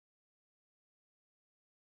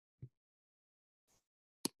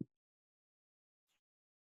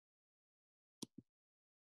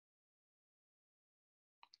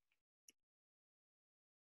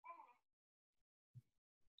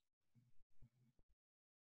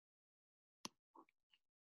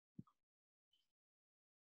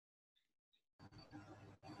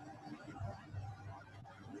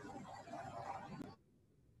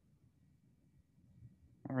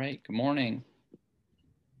right, good morning.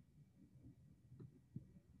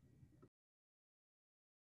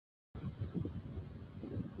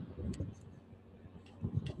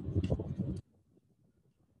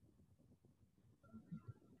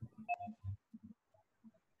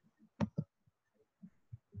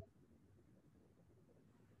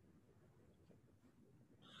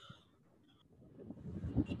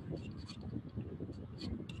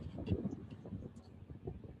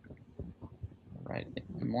 All right,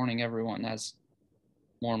 good morning, everyone. As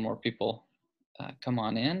more and more people come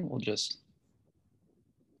on in, we'll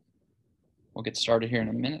get started here in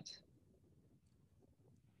a minute.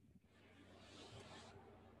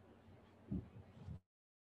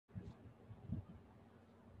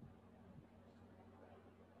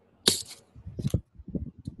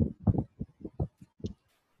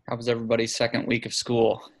 How was everybody's second week of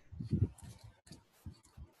school?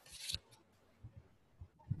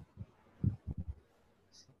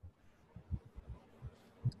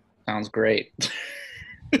 Sounds great.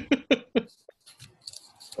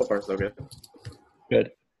 So far, so good.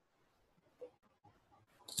 Good.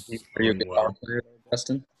 Are you a Doing guitar well. player,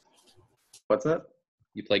 Justin? What's that?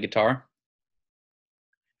 You play guitar?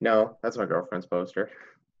 No, that's my girlfriend's poster.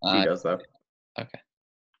 She does though. Okay.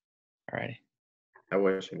 All righty. I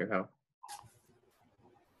wish I knew how.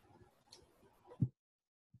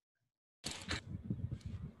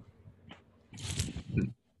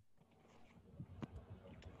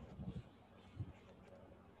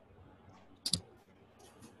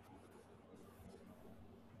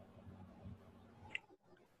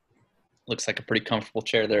 Looks like a pretty comfortable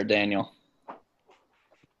chair there, Daniel.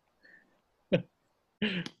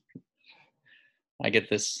 I get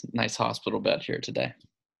this nice hospital bed here today.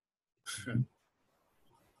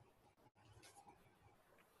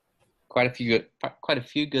 Quite a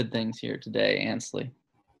few good things here today, Ansley.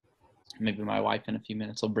 Maybe my wife in a few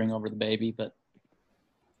minutes will bring over the baby, but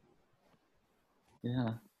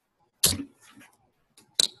yeah.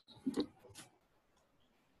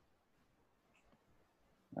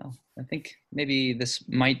 Well, I think maybe this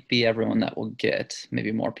might be everyone that will get.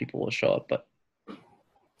 Maybe more people will show up, but I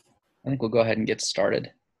think we'll go ahead and get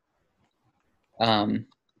started.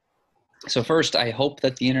 So first, I hope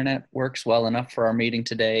that the internet works well enough for our meeting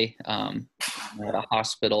today. I'm at a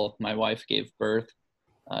hospital. My wife gave birth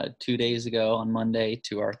 2 days ago on Monday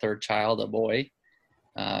to our third child, a boy.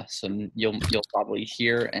 So you'll probably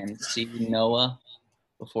hear and see Noah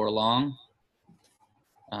before long.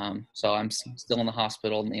 So I'm still in the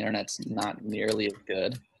hospital and the internet's not nearly as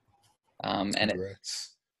good.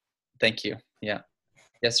 Thank you. Yeah.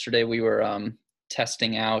 Yesterday we were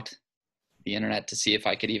testing out the internet to see if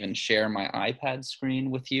I could even share my iPad screen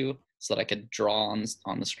with you so that I could draw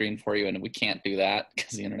on the screen for you, and we can't do that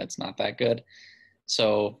because the internet's not that good.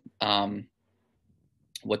 So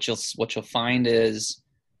what you'll find is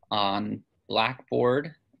on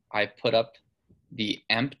Blackboard, I put up the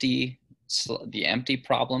empty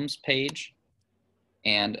problems page,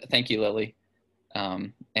 and thank you, Lily.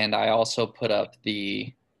 And I also put up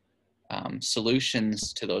the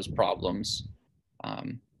solutions to those problems.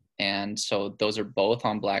 And so those are both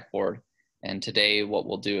on Blackboard. And today what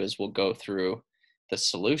we'll do is we'll go through the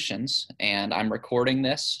solutions, and I'm recording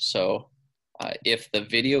this. So if the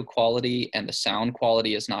video quality and the sound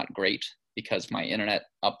quality is not great because my internet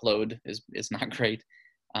upload is not great,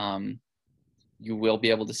 you will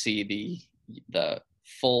be able to see the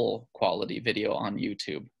full quality video on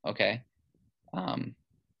YouTube, okay?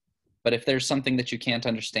 But if there's something that you can't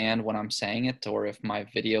understand when I'm saying it, or if my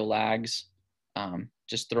video lags,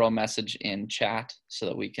 just throw a message in chat so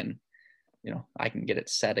that we can, I can get it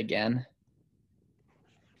set again.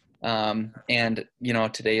 And,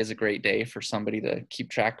 today is a great day for somebody to keep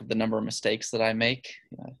track of the number of mistakes that I make.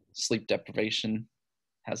 Sleep deprivation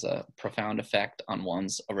has a profound effect on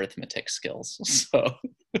one's arithmetic skills. So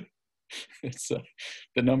it's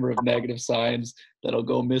the number of negative signs that'll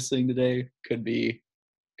go missing today could be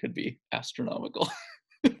astronomical.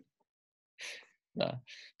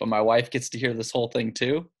 But my wife gets to hear this whole thing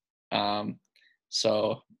too.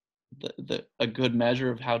 So a good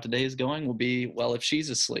measure of how today is going will be, well, if she's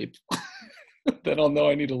asleep, then I'll know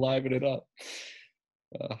I need to liven it up.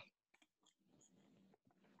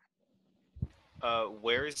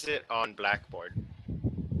 Where is it on Blackboard?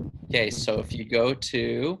 Okay, so if you go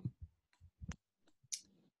to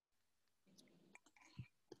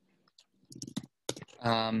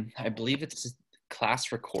I believe it's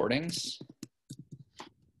class recordings.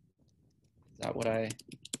 Is that what I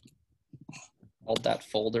called that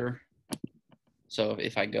folder? So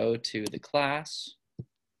if I go to the class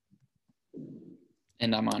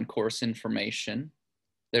and I'm on course information,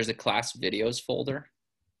 there's a class videos folder.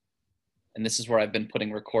 And this is where I've been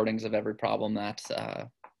putting recordings of every problem that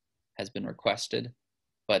has been requested.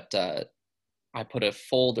 But I put a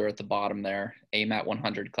folder at the bottom there, AMAT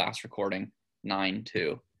 100 class recording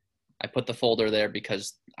 9.2. I put the folder there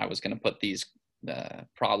because I was going to put these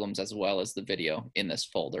problems as well as the video in this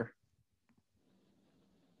folder.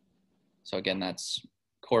 So again, that's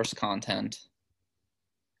course content,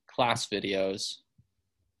 class videos,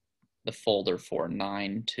 the folder for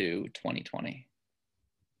 9/2/2020.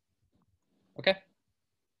 Okay.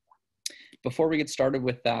 Before we get started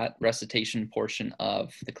with that recitation portion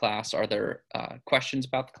of the class, are there questions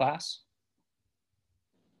about the class?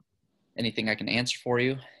 Anything I can answer for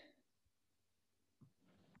you?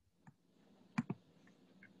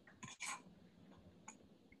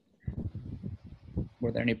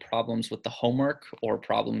 Were there any problems with the homework or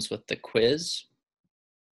problems with the quiz?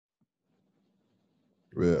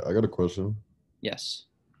 Yeah, I got a question. Yes.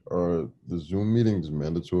 Are the Zoom meetings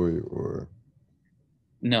mandatory or?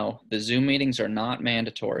 No, the Zoom meetings are not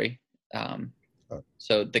mandatory.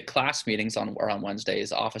 So the class meetings are on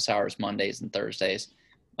Wednesdays, office hours Mondays and Thursdays.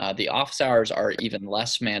 The office hours are even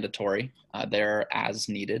less mandatory. They're as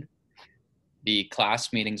needed. The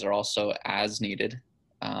class meetings are also as needed,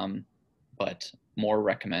 but more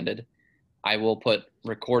recommended. I will put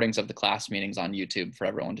recordings of the class meetings on YouTube for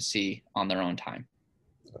everyone to see on their own time.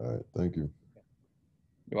 All right, thank you.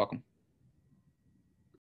 You're welcome.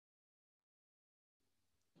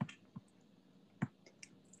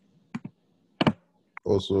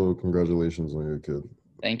 Also, congratulations on your kid.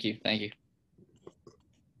 Thank you. Thank you.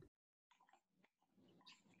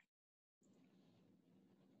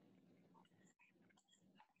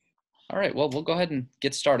 All right, well, we'll go ahead and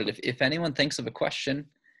get started. If anyone thinks of a question,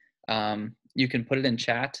 you can put it in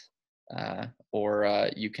chat or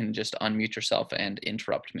you can just unmute yourself and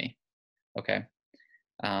interrupt me. Okay.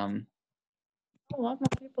 A lot more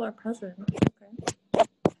people are present. Okay.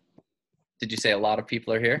 Did you say a lot of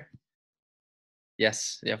people are here?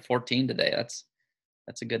 Yes, yeah, 14 today. That's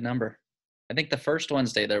a good number. I think the first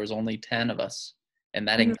Wednesday there was only 10 of us, and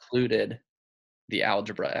that included the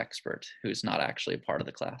algebra expert, who's not actually a part of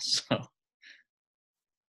the class.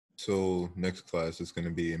 So next class is going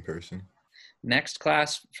to be in person? Next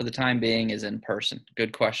class for the time being is in person.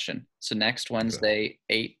 Good question. So next Wednesday,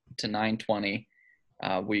 8 to 9:20,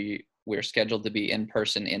 we're scheduled to be in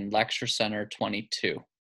person in Lecture Center 22.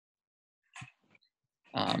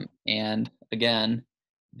 And again,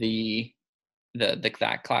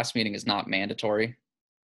 that class meeting is not mandatory.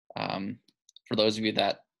 For those of you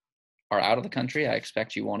that are out of the country, I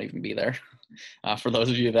expect you won't even be there. For those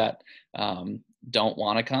of you that don't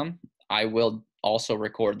want to come, I will also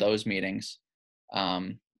record those meetings,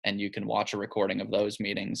 and you can watch a recording of those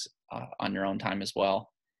meetings on your own time as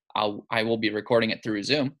well. I will be recording it through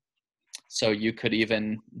Zoom, so you could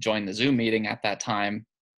even join the Zoom meeting at that time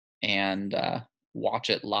and watch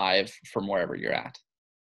it live from wherever you're at.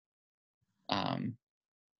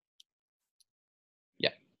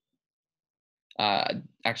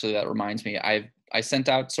 Actually, that reminds me, I sent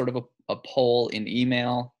out sort of a poll in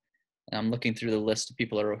email, and I'm looking through the list of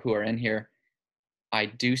people who are in here. I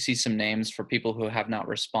do see some names for people who have not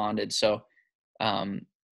responded. So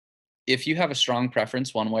if you have a strong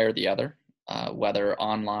preference one way or the other, whether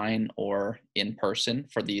online or in person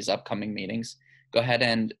for these upcoming meetings, go ahead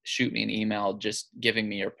and shoot me an email just giving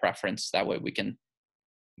me your preference. That way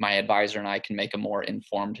my advisor and I can make a more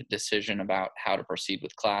informed decision about how to proceed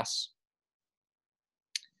with class.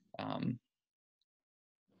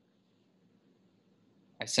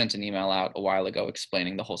 I sent an email out a while ago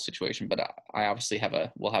explaining the whole situation, but I obviously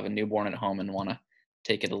we'll have a newborn at home and want to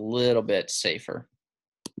take it a little bit safer.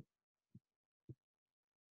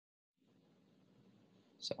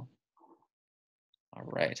 So, all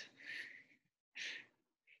right.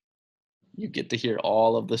 You get to hear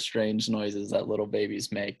all of the strange noises that little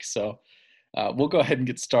babies make. So we'll go ahead and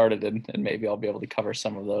get started, and maybe I'll be able to cover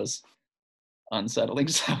some of those unsettling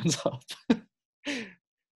sounds up.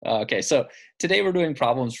 Okay, so today we're doing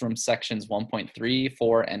problems from sections 1.3,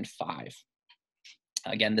 4, and 5.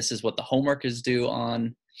 Again, this is what the homework is due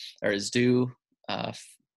on, or is due,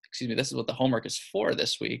 this is what the homework is for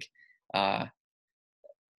this week. And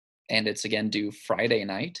it's again due Friday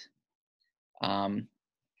night.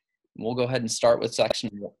 We'll go ahead and start with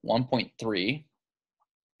section 1.3.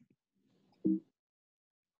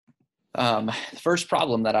 The first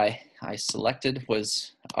problem that I selected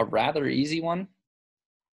was a rather easy one.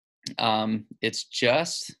 It's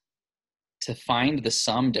just to find the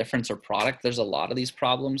sum, difference, or product. There's a lot of these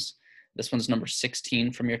problems. This one's number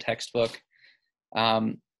 16 from your textbook.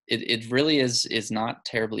 It really is not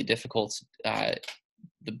terribly difficult.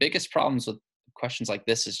 The biggest problems with questions like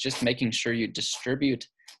this is just making sure you distribute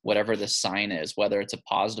whatever the sign is, whether it's a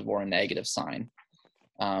positive or a negative sign.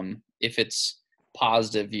 If it's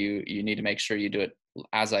positive, you need to make sure you do it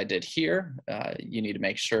as I did here. You need to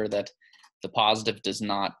make sure that the positive does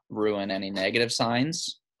not ruin any negative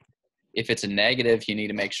signs. If it's a negative, you need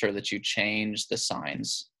to make sure that you change the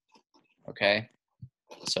signs. Okay,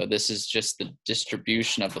 so this is just the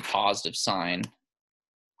distribution of the positive sign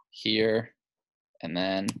here, and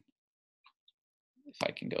then if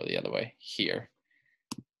I can go the other way here.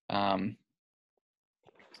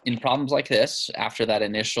 In problems like this, after that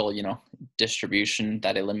initial, distribution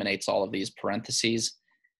that eliminates all of these parentheses,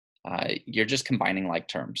 you're just combining like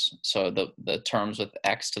terms. So the terms with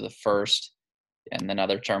x to the first and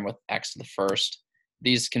another term with x to the first,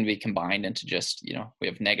 these can be combined into just, we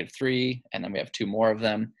have -3 and then we have 2 more of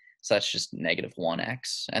them. So that's just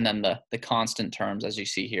 -1x. And then the constant terms, as you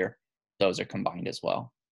see here, those are combined as well.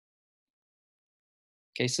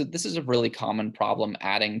 Okay, so this is a really common problem,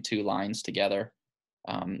 adding 2 lines together,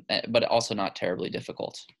 but also not terribly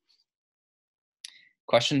difficult.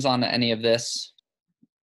 Questions on any of this?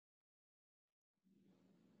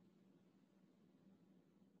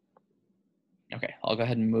 Okay, I'll go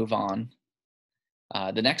ahead and move on.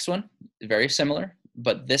 The next one, very similar,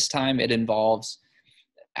 but this time it involves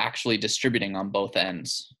actually distributing on both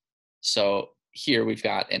ends. So here we've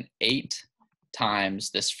got an 8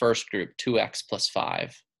 times this first group, 2x plus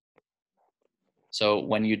 5. So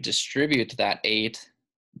when you distribute that 8,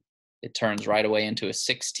 it turns right away into a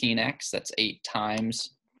 16x. That's 8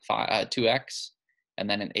 times 2x, and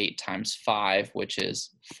then an 8 times 5, which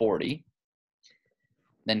is 40.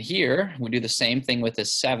 Then here, we do the same thing with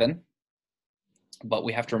this 7, but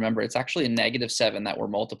we have to remember it's actually a -7 that we're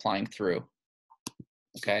multiplying through,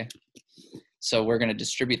 okay? So we're gonna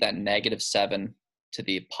distribute that -7 to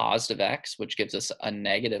the positive x, which gives us a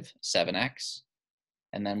 -7x.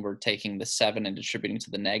 And then we're taking the 7 and distributing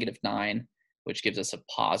to the -9, which gives us a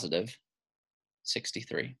positive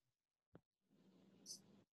 63.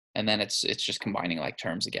 And then it's just combining like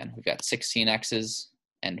terms again. We've got 16x's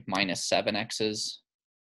and -7x's.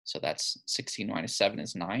 So that's 16 minus 7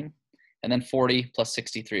 is 9. And then 40 plus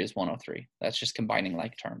 63 is 103. That's just combining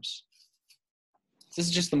like terms. This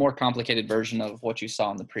is just the more complicated version of what you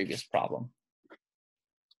saw in the previous problem.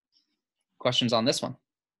 Questions on this one?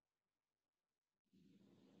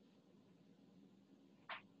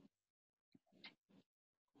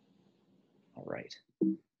 All right.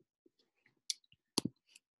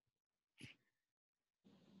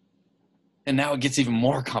 And now it gets even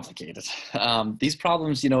more complicated. These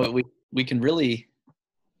problems, we can really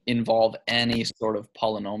involve any sort of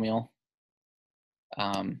polynomial.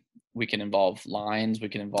 We can involve lines, we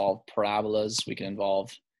can involve parabolas, we can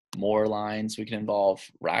involve more lines, we can involve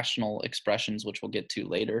rational expressions, which we'll get to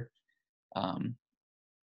later.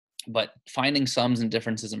 But finding sums and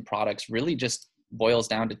differences in products really just boils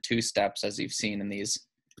down to 2 steps, as you've seen in these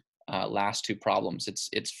last 2 problems.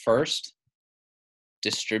 It's first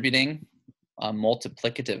distributing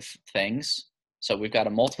multiplicative things. So we've got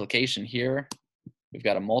a multiplication here. We've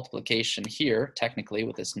got a multiplication here, technically,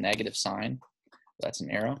 with this negative sign. That's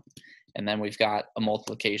an arrow. And then we've got a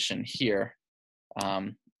multiplication here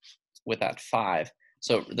with that 5.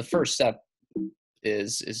 So the first step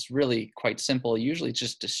is really quite simple. Usually it's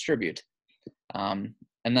just distribute. And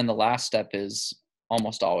then the last step is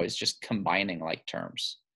almost always just combining like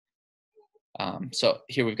terms. So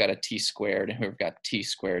here we've got a t squared and here we've got t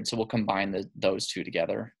squared. So we'll combine those 2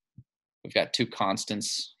 together. We've got 2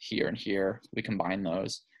 constants here and here. We combine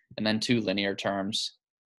those. And then 2 linear terms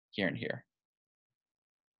here and here.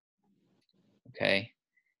 Okay.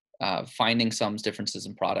 Finding sums, differences,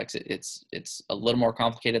 and products, it's a little more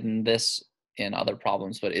complicated than this in other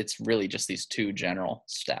problems, but it's really just these 2 general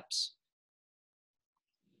steps.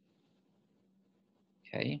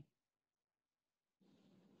 Okay.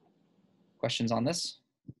 Questions on this?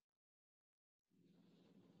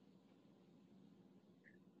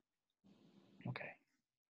 Okay.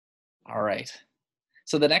 All right.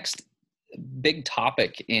 So the next big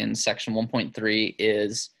topic in section 1.3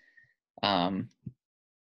 is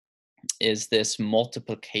this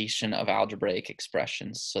multiplication of algebraic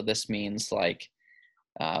expressions. So this means like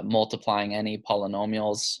multiplying any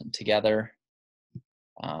polynomials together.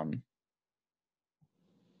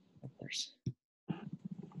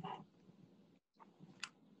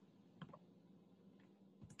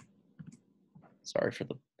 Sorry for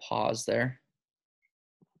the pause there.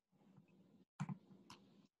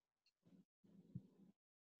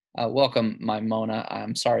 Welcome, my Mona.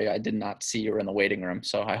 I'm sorry I did not see you were in the waiting room,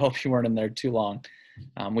 so I hope you weren't in there too long.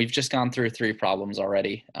 We've just gone through 3 problems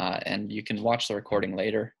already, and you can watch the recording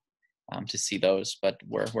later. to see those, but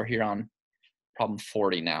we're here on problem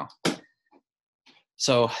 40 now.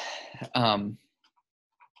 So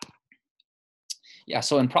yeah,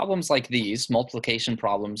 so in problems like these, multiplication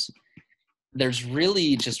problems, there's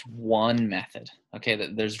really just one method,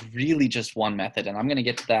 okay? There's really just one method, and I'm gonna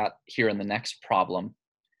get to that here in the next problem.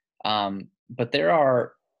 But there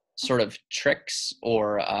are sort of tricks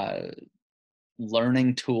or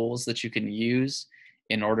learning tools that you can use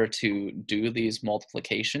in order to do these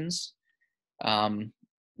multiplications.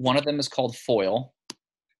 One of them is called FOIL,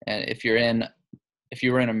 and if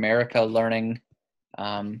you were in America learning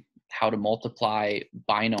how to multiply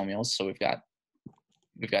binomials, so we've got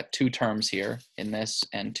two terms here in this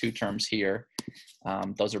and two terms here.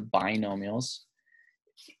 Those are binomials.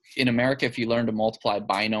 In America, if you learn to multiply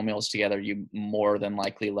binomials together, you more than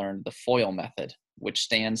likely learned the FOIL method, which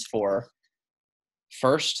stands for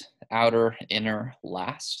first, outer, inner,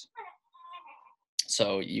 last.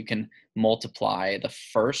 So you can multiply the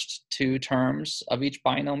first two terms of each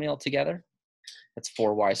binomial together. That's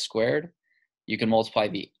 4y squared. You can multiply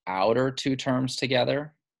the outer two terms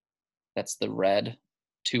together. That's the red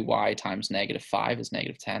 2y times -5 is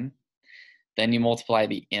 -10. Then you multiply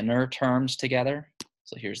the inner terms together.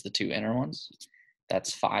 So here's the two inner ones.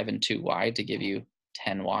 That's 5 and 2y to give you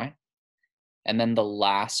 10y. And then the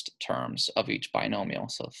last terms of each binomial.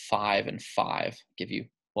 So 5 and 5 give you,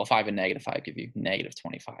 well, 5 and -5 give you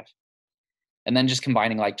 -25. And then just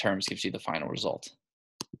combining like terms gives you the final result.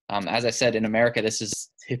 As I said, in America, this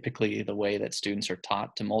is typically the way that students are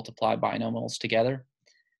taught to multiply binomials together.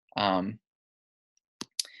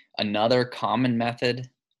 Another common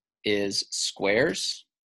method is squares.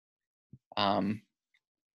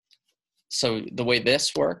 So the way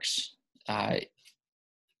this works,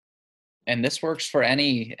 and this works for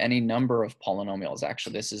any number of polynomials.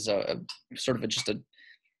 Actually, this is a sort of just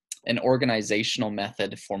an organizational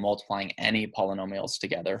method for multiplying any polynomials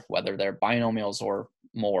together, whether they're binomials or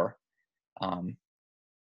more.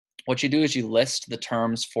 What you do is you list the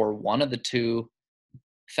terms for one of the two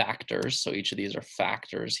factors. So each of these are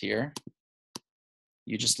factors here.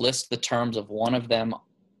 You just list the terms of one of them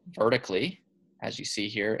vertically, as you see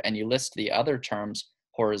here, and you list the other terms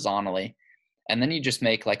horizontally. And then you just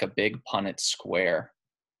make like a big Punnett square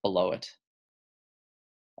below it.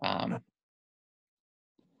 I'm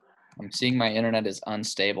seeing my internet is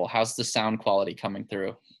unstable. How's the sound quality coming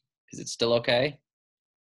through? Is it still okay?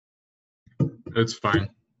 It's fine.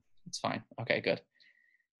 It's fine. Okay, good.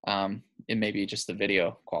 It may be just the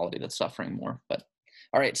video quality that's suffering more, but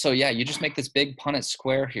all right. So yeah, you just make this big Punnett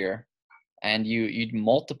square here, and you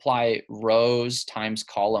multiply rows times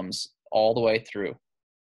columns all the way through.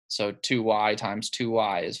 So 2y times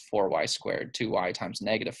 2y is 4y squared. 2y times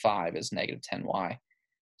 -5 is -10y.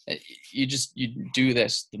 You do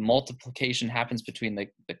this. The multiplication happens between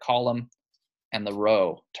the column and the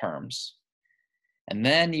row terms. And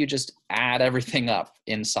then you just add everything up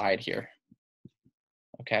inside here.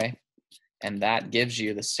 Okay? And that gives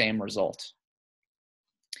you the same result.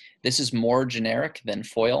 This is more generic than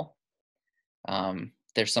FOIL.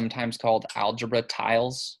 They're sometimes called algebra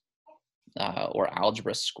tiles or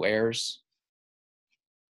algebra squares.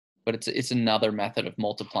 But it's another method of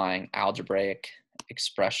multiplying algebraic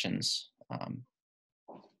expressions.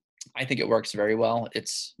 I think it works very well.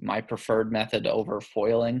 It's my preferred method over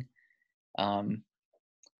foiling.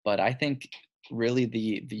 But I think really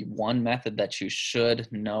the one method that you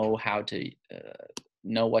should know how to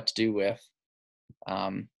know what to do with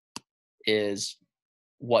is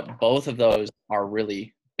what both of those are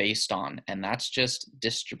really based on, and that's just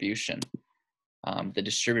distribution, the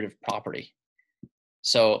distributive property.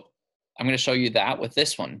 So I'm going to show you that with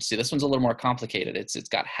this one. See, this one's a little more complicated. It's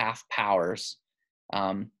got half powers,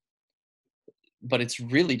 but it's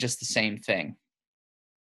really just the same thing.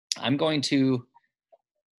 I'm going to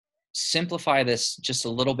simplify this just a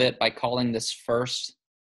little bit by calling this first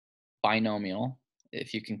binomial,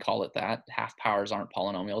 if you can call it that. Half powers aren't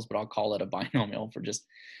polynomials, but I'll call it a binomial for just,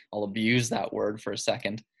 I'll abuse that word for a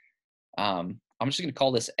second. I'm just going to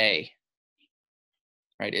call this A.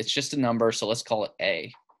 Right? It's just a number, so let's call it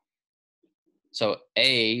A. So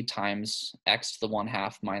A times x to the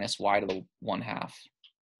 1/2 minus y to the 1/2.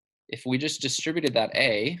 If we just distributed that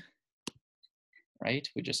A, right,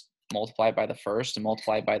 we just multiply it by the first and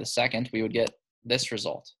multiply it by the second, we would get this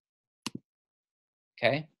result.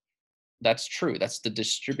 Okay, that's true. That's the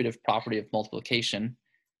distributive property of multiplication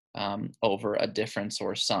over a difference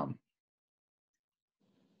or sum.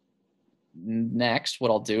 Next, what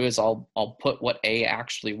I'll do is I'll put what A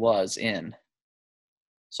actually was in.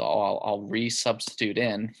 So I'll resubstitute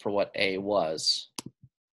in for what A was.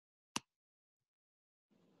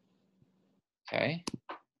 Okay.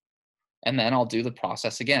 And then I'll do the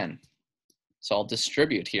process again. So I'll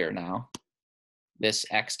distribute here now this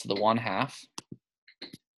x to the 1/2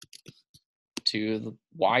 to the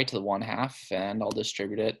y to the 1/2, and I'll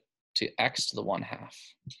distribute it to x to the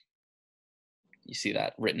 1/2. You see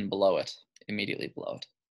that written below it, immediately below it.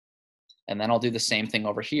 And then I'll do the same thing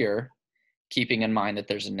over here, keeping in mind that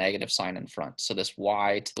there's a negative sign in front. So this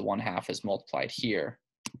y to the 1/2 is multiplied here,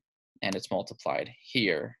 and it's multiplied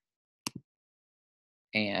here,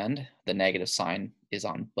 and the negative sign is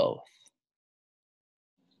on both.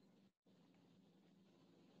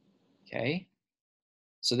 Okay,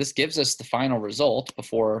 so this gives us the final result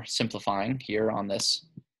before simplifying here on this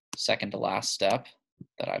second to last step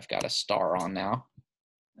that I've got a star on now.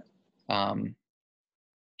 And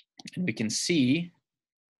we can see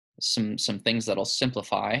some things that'll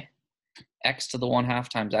simplify. X to the 1/2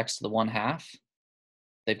 times x to the 1/2.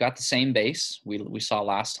 They've got the same base. We saw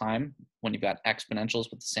last time when you've got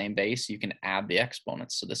exponentials with the same base, you can add the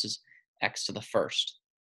exponents. So this is x to the 1st.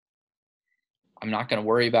 I'm not going to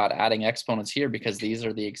worry about adding exponents here because these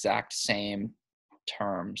are the exact same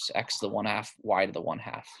terms, x to the 1/2, y to the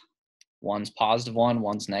 1/2. One's positive 1,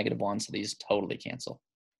 one's negative 1, so these totally cancel.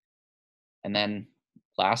 And then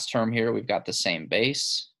last term here, we've got the same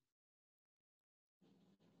base.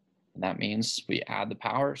 And that means we add the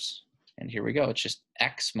powers. And here we go, it's just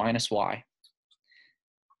x minus y.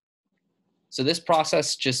 So this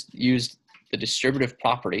process just used the distributive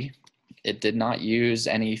property. It did not use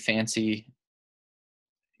any fancy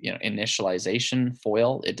initialization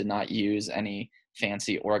FOIL. It did not use any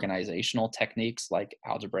fancy organizational techniques like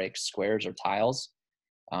algebraic squares or tiles.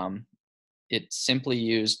 It simply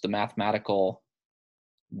used the mathematical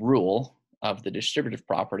rule of the distributive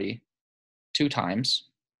property 2 times.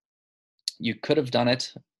 You could have done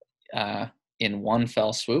it in one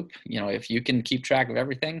fell swoop. If you can keep track of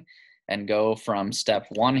everything and go from step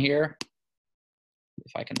 1 here,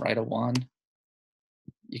 if I can write a 1,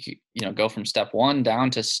 you could, go from step 1 down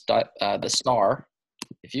to the star.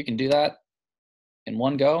 If you can do that in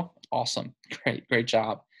one go, awesome, great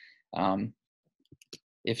job.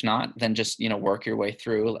 If not, then just work your way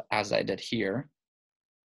through as I did here.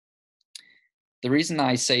 The reason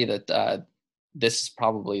I say that this is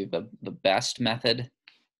probably the best method,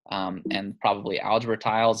 and probably algebra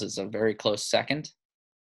tiles is a very close second,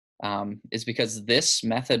 is because this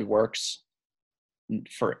method works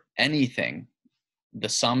for anything. The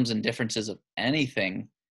sums and differences of anything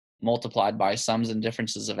multiplied by sums and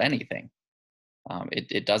differences of anything.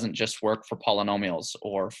 It doesn't just work for polynomials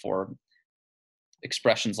or for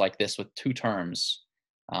expressions like this with 2 terms.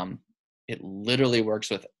 It literally works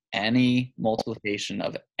with any multiplication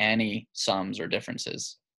of any sums or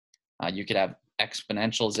differences. You could have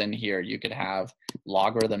exponentials in here, you could have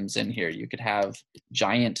logarithms in here, you could have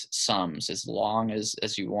giant sums as long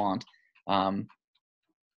as you want.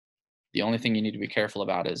 The only thing you need to be careful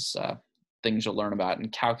about is things you'll learn about in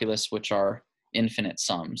calculus, which are infinite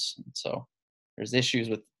sums. So there's issues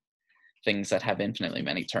with things that have infinitely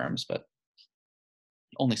many terms, but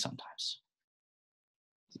only sometimes.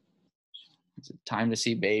 Is it time to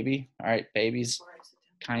see baby? All right, baby's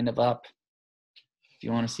kind of up. If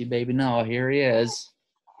you want to see baby Noah, here he is.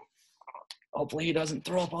 Hopefully he doesn't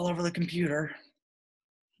throw up all over the computer.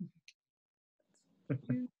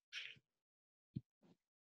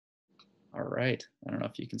 All right, I don't know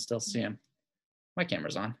if you can still see him. My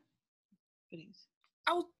camera's on.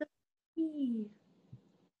 Oh,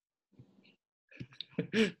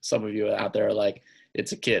 Some of you out there are like,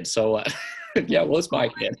 it's a kid, so what? Yeah, well, it's my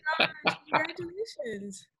kid.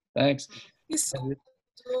 Congratulations. Thanks. He's so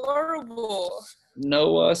adorable.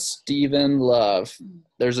 Noah Stephen Love.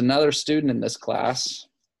 There's another student in this class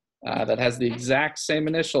that has the exact same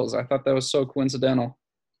initials. I thought that was so coincidental.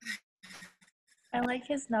 I like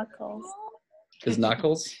his knuckles. His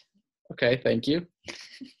knuckles? Okay, thank you.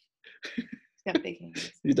 He's got big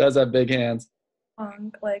hands. He does have big hands.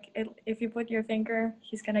 Like if you put your finger,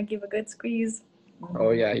 he's gonna give a good squeeze.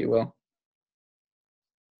 Oh yeah, he will.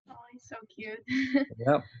 Oh, he's so cute.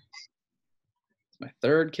 Yep. It's my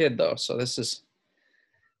 3rd kid though, so this is,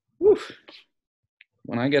 whew.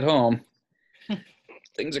 When I get home,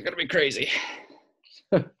 things are gonna be crazy.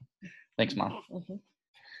 Thanks, Mom. Mhm.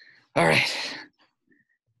 All right.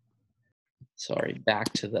 Sorry,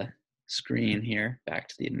 back to the screen here, back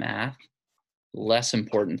to the math. Less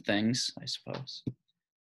important things, I suppose.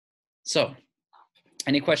 So,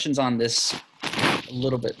 any questions on this a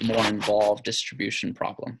little bit more involved distribution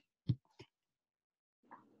problem?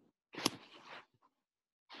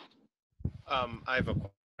 I have a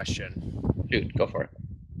question. Dude, go for it.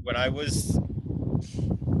 When I was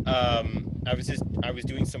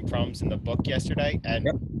doing some problems in the book yesterday, and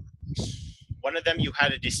Yep. one of them you had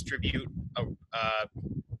to distribute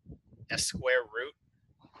a square root.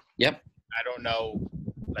 Yep. I don't know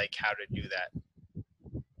like how to do that.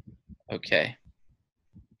 Okay.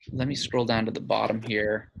 Let me scroll down to the bottom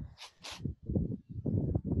here.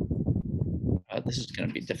 This is going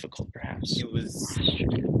to be difficult, perhaps. It was,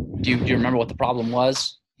 Do you remember what the problem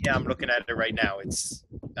was? yeah, I'm looking at it right now. It's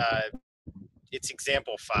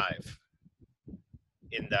example 5.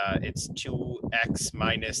 It's 2x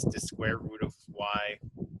minus the square root of y,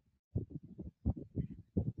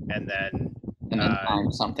 and then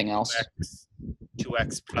times something else.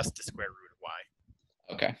 2x plus the square root of y.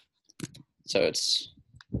 Okay. So it's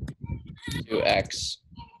 2x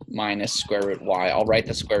minus square root y. I'll write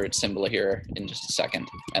the square root symbol here in just a second.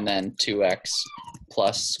 And then 2x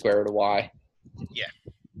plus square root of y. Yeah.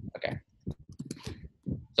 Okay.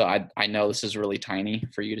 So I know this is really tiny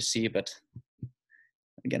for you to see, but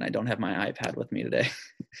again, I don't have my iPad with me today.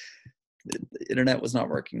 The internet was not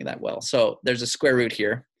working that well. So there's a square root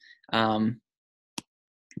here.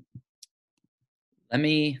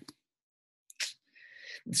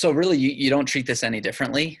 So really you don't treat this any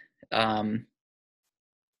differently. Let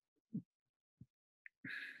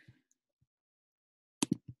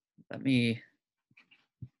me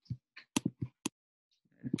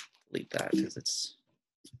delete that because it's,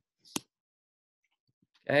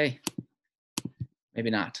 okay, maybe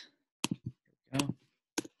not. Here we go.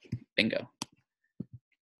 Bingo.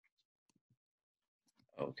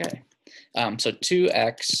 Okay, so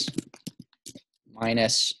 2x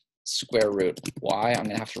minus square root y, I'm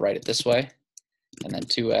gonna have to write it this way, and then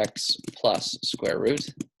 2x plus square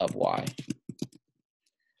root of y.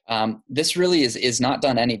 This really is not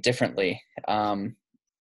done any differently.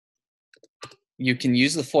 You can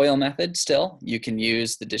use the FOIL method still. You can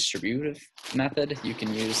use the distributive method. You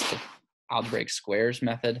can use the algebraic squares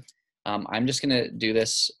method. I'm just gonna do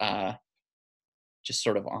this just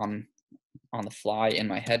sort of on the fly in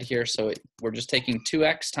my head here. So we're just taking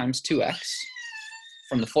 2x times 2x.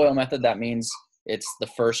 From the FOIL method, that means it's the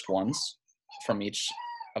first ones from each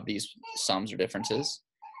of these sums or differences.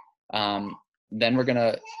 Then we're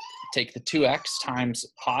gonna take the 2x times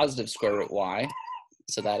positive square root y.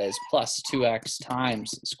 So that is plus 2x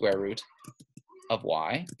times square root of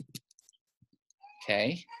y.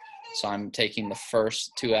 Okay, so I'm taking the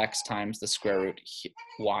first 2x times the square root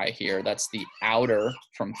y here. That's the outer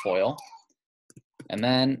from FOIL. And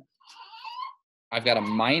then I've got a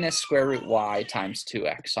minus square root y times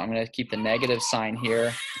 2x. So I'm going to keep the negative sign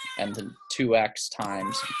here and the 2x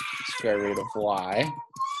times square root of y.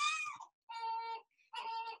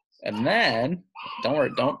 And then, don't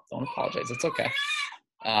worry, don't apologize. It's okay.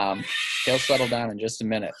 He'll settle down in just a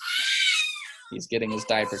minute. He's getting his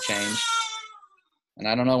diaper changed. And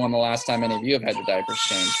I don't know when the last time any of you have had your diapers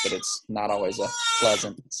changed, but it's not always a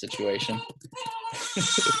pleasant situation.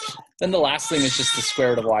 Then the last thing is just the square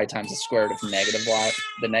root of y times the square root of negative y,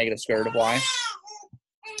 the negative square root of y.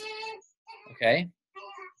 Okay.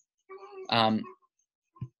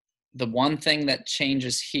 The one thing that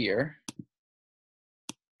changes here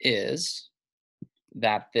is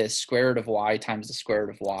that this square root of y times the square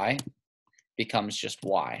root of y becomes just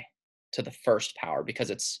y to the first power, because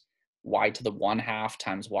it's y to the 1/2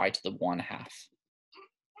 times y to the 1/2,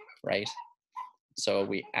 right? So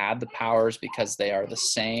we add the powers because they are the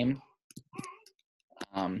same.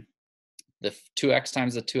 The 2x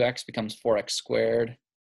times the 2x becomes 4x squared.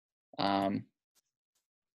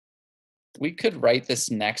 We could write this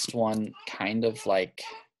next one kind of like,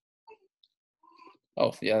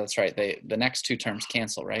 oh yeah, that's right. The next two terms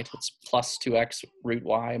cancel, right? It's plus 2x root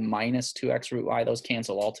y minus 2x root y. Those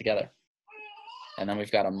cancel all together. And then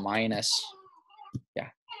we've got a minus, yeah,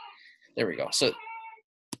 there we go. So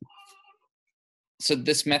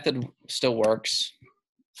this method still works.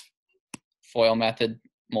 FOIL method,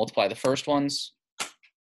 multiply the first ones,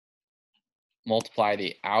 multiply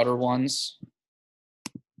the outer ones,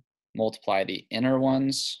 multiply the inner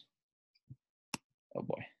ones. Oh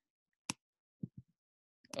boy.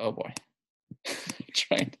 Oh boy.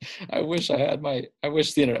 I wish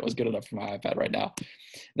the internet was good enough for my iPad right now.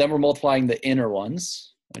 Then we're multiplying the inner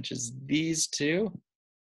ones, which is these two.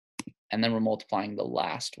 And then we're multiplying the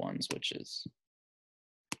last ones, which is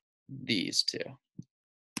these two.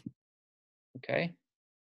 Okay.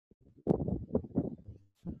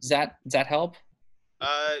 Does that help?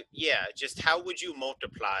 Yeah, just how would you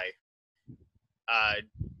multiply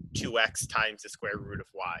 2x times the square root of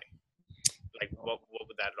y? Like what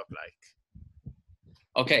would that look like?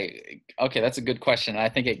 Okay, that's a good question. I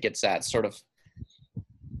think it gets at sort of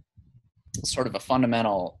a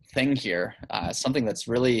fundamental thing here, something that's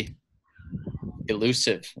really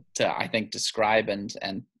elusive to, I think, describe and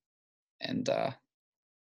and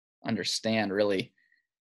understand really.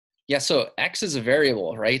 Yeah, so X is a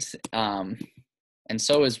variable, right? And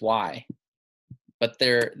so is Y, but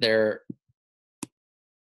they're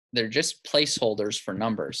just placeholders for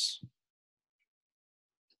numbers.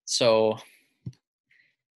 So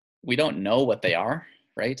we don't know what they are,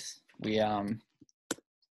 right? We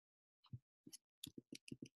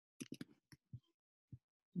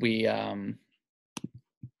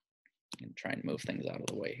try and move things out of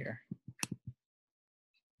the way here.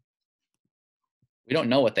 We don't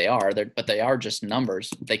know what they are, but they are just numbers.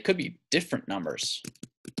 They could be different numbers.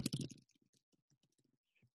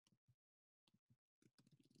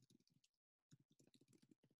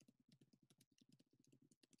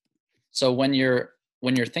 So when you're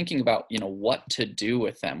thinking about, you know, what to do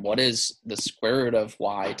with them, what is the square root of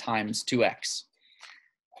y times 2x?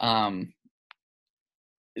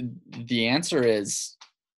 The answer is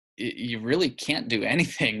you really can't do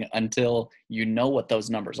anything until you know what those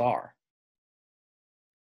numbers are.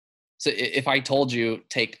 So if I told you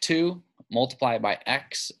take 2, multiply it by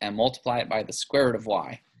x, and multiply it by the square root of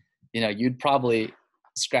y, you know, you'd probably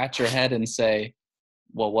scratch your head and say,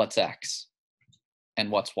 well, what's x and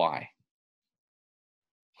what's y?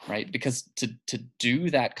 Right? Because to do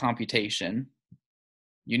that computation,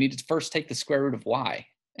 you need to first take the square root of y,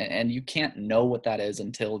 and you can't know what that is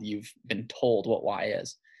until you've been told what y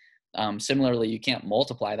is. Similarly, you can't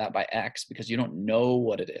multiply that by x because you don't know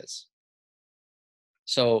what it is.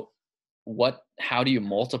 So how do you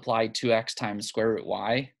multiply 2x times square root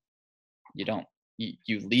y? You don't.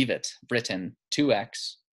 You leave it written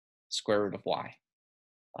 2x square root of y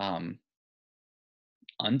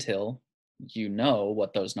until you know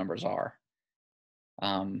what those numbers are.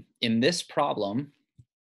 In this problem,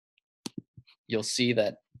 you'll see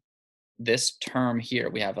that this term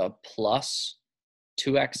here, we have a plus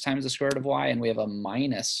 2x times the square root of y, and we have a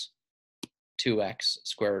minus 2x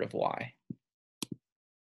square root of y.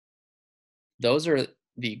 Those are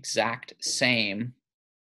the exact same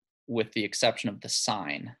with the exception of the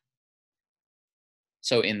sign.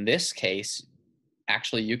 So in this case,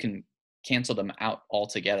 actually you can cancel them out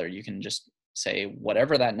altogether. You can just say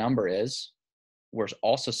whatever that number is, we're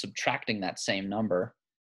also subtracting that same number,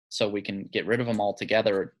 so we can get rid of them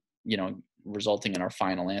altogether, you know, resulting in our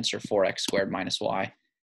final answer, 4x squared minus y.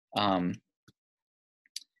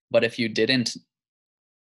 But if you didn't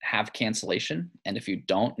have cancellation, and if you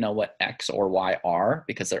don't know what x or y are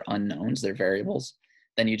because they're unknowns, they're variables,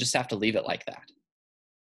 then you just have to leave it like that.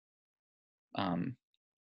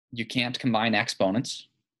 You can't combine exponents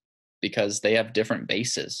because they have different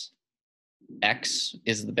bases. X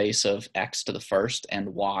is the base of x to the first,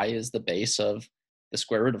 and y is the base of the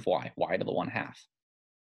square root of y, y to the 1/2.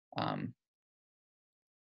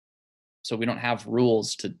 So we don't have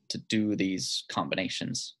rules to do these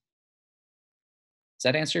combinations. Does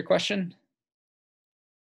that answer your question?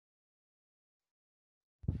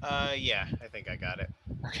 Yeah, I think I got it.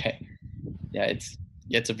 Okay. Yeah,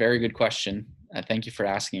 it's a very good question. Thank you for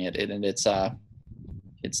asking it. And it's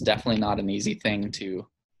definitely not an easy thing to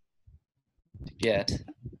get.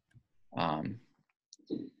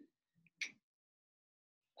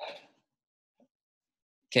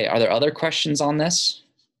 Okay, are there other questions on this?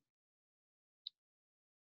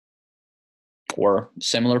 Or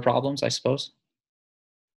similar problems, I suppose?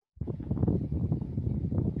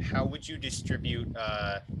 How would you distribute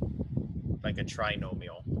like a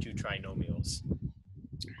trinomial, 2 trinomials?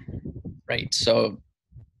 Right, so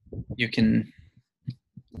you can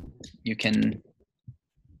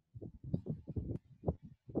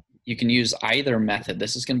use either method.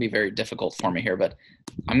 This is going to be very difficult for me here, but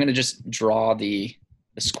I'm going to just draw the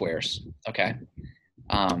squares, okay?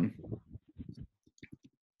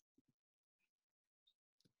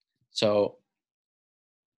 So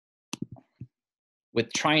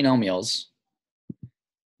with trinomials,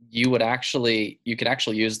 you could actually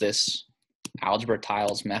use this algebra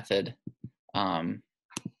tiles method.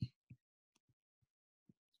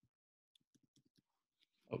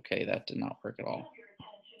 Okay, that did not work at all.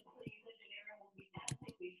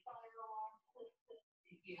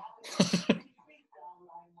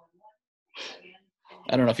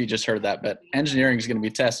 I don't know if you just heard that, but engineering is going to be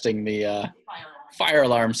testing the fire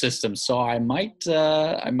alarm system, so I might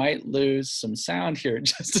lose some sound here in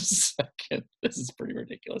just a second. This is pretty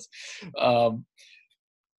ridiculous.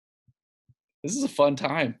 This is a fun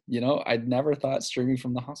time, you know. I'd never thought streaming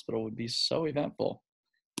from the hospital would be so eventful.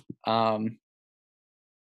 I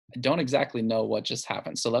don't exactly know what just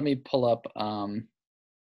happened, so let me pull up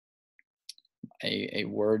a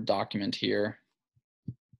Word document here,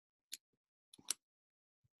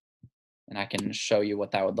 and I can show you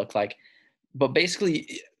what that would look like. But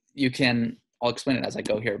basically, you can, I'll explain it as I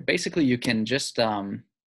go here. Basically, you can just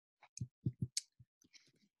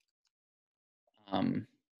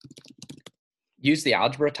use the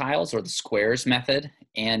algebra tiles or the squares method,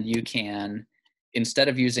 and you can, instead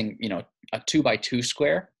of using, you know, a 2x2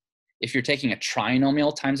 square, if you're taking a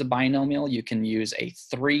trinomial times a binomial, you can use a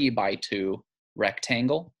 3x2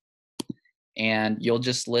 rectangle, and you'll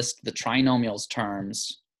just list the trinomial's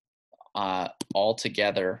terms all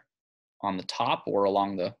together on the top or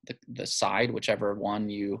along the side, whichever one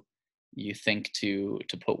you think to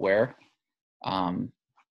put where.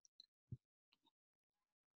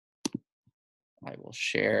 I will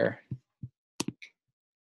share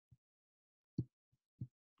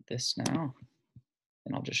this now,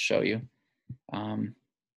 and I'll just show you. So I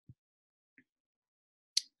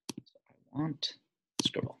want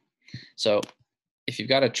scribble. So if you've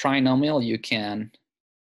got a trinomial, you can,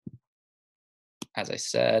 as I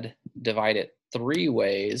said, divide it 3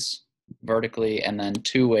 ways vertically and then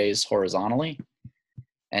 2 ways horizontally.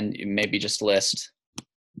 And you maybe just list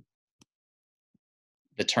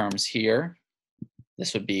the terms here.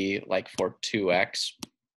 This would be like for 2x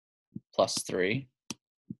plus 3.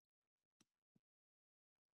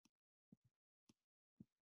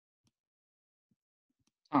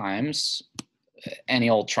 Times any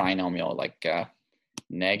old trinomial, like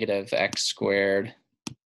negative x squared,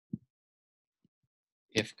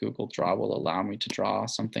 if Google Draw will allow me to draw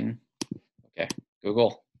something. Okay,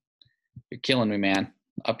 Google, you're killing me, man.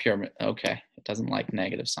 Up here, okay, it doesn't like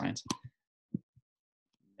negative signs.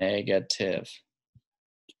 Negative.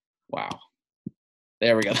 Wow.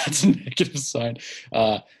 There we go, that's a negative sign.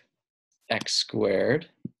 X squared,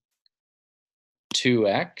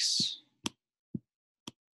 2x,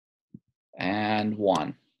 and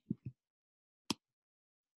 1.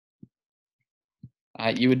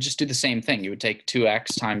 You would just do the same thing. You would take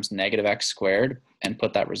 2x times negative x squared and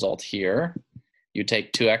put that result here. You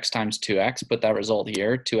take 2x times 2x, put that result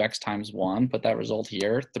here. 2x times 1, put that result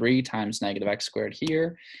here. 3 times negative x squared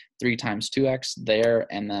here. 3 times 2x there,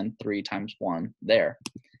 and then 3 times 1 there.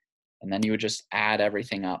 And then you would just add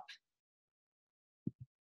everything up.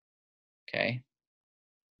 Okay.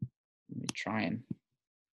 Let me try and,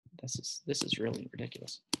 this is really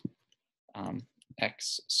ridiculous.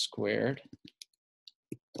 X squared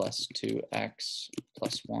plus 2x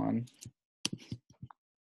plus 1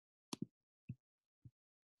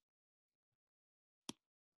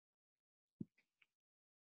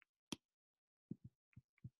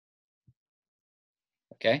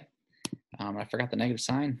 okay. I forgot the negative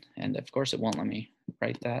sign, and of course it won't let me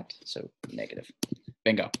write that, so negative.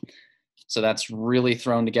 Bingo. So that's really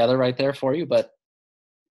thrown together right there for you, but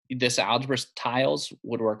this algebra tiles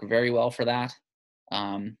would work very well for that,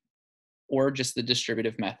 or just the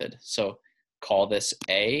distributive method. So call this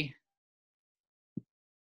A,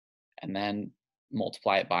 and then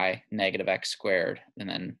multiply it by negative x squared, and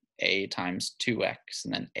then A times 2x,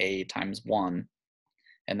 and then A times 1,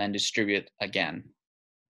 and then distribute again.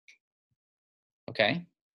 Okay?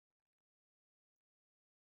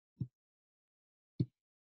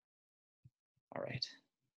 All right.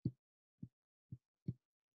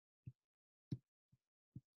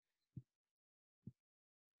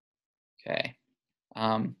 Okay.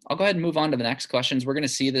 I'll go ahead and move on to the next questions. We're going to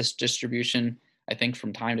see this distribution, I think,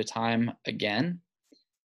 from time to time again.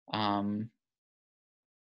 And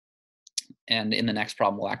in the next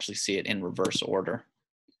problem, we'll actually see it in reverse order.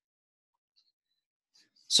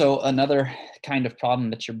 So another kind of problem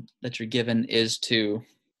that you're given is to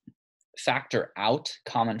factor out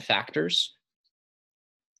common factors.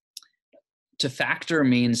 To factor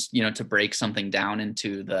means, you know, to break something down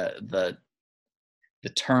into the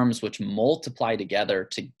terms which multiply together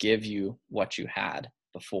to give you what you had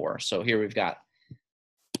before. So here we've got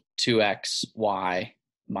 2xy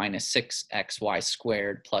minus 6xy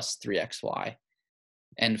squared plus 3xy.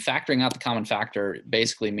 And factoring out the common factor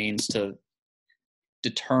basically means to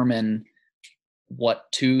determine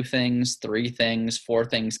what 2 things, 3 things, 4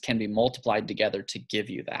 things can be multiplied together to give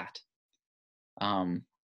you that.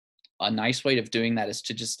 A nice way of doing that is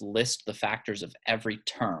to just list the factors of every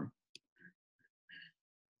term.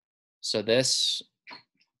 So this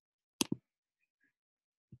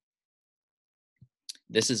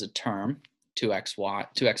is a term,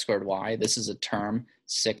 2x squared y. This is a term,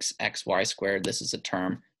 6xy squared. This is a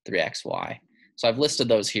term, 3xy. So I've listed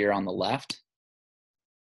those here on the left.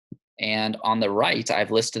 And on the right, I've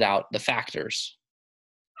listed out the factors.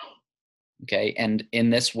 Okay, and in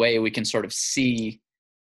this way, we can sort of see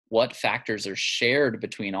what factors are shared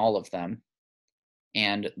between all of them.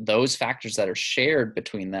 And those factors that are shared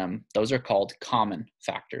between them, those are called common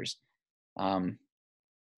factors.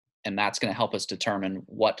 and that's going to help us determine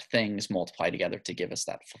what things multiply together to give us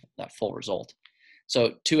that full result.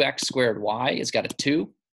 So 2x squared y has got a 2.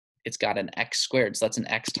 It's got an x squared, so that's an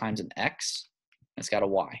x times an x. It's got a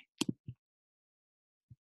y.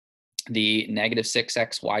 The negative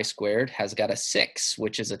 6xy squared has got a 6,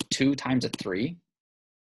 which is a 2 times a 3.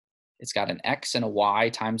 It's got an x and a y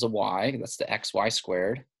times a y. That's the xy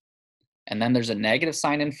squared. And then there's a negative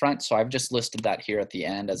sign in front, so I've just listed that here at the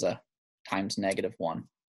end as a times negative 1.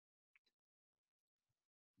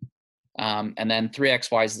 And then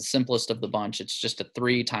 3xy is the simplest of the bunch. It's just a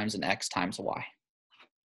 3 times an x times a y.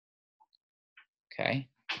 Okay.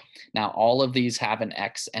 Now all of these have an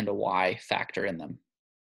x and a y factor in them.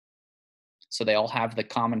 So they all have the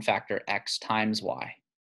common factor x times y.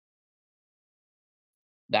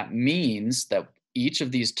 That means that each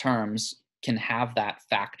of these terms can have that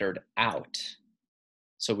factored out.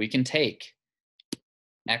 So we can take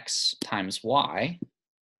x times y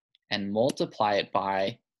and multiply it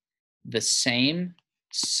by the same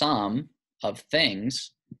sum of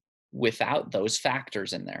things without those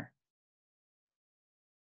factors in there.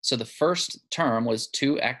 So the first term was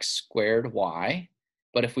 2x squared y,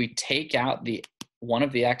 but if we take out one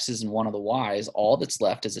of the x's and one of the y's, all that's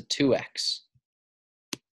left is a 2x.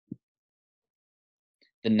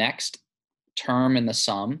 The next term in the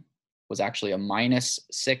sum was actually a minus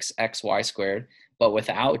 6xy squared, but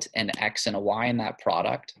without an x and a y in that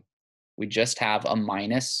product, we just have a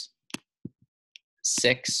minus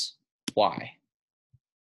 6y.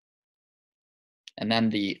 And then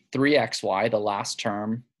the 3xy, the last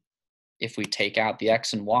term, if we take out the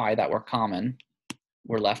x and y that were common,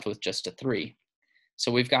 we're left with just a 3.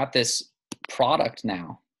 So we've got this product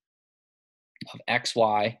now of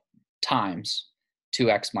xy times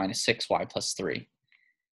 2x minus 6y plus 3.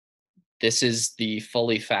 This is the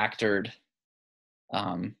fully factored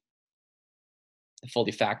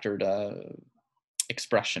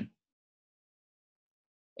expression,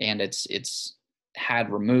 and it's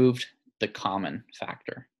had removed the common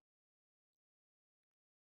factor.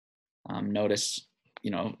 Notice,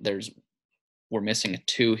 we're missing a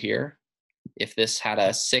 2 here. If this had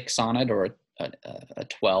a 6 on it or a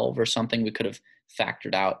 12 or something, we could have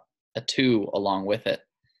factored out a 2 along with it.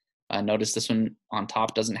 Notice this one on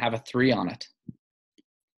top doesn't have a 3 on it.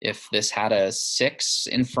 If this had a 6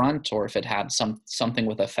 in front, or if it had something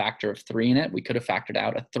with a factor of 3 in it, we could have factored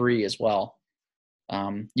out a 3 as well.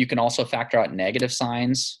 You can also factor out negative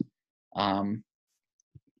signs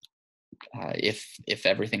if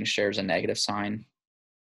everything shares a negative sign.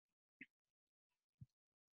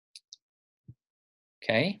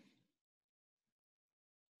 Okay.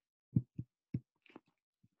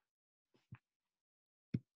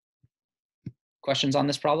 Questions on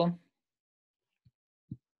this problem?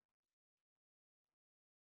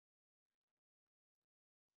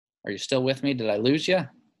 Are you still with me? Did I lose you?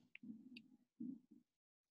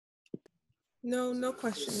 No, no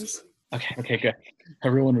questions. Okay, good.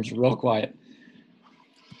 Everyone was real quiet.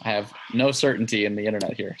 I have no certainty in the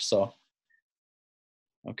internet here, so.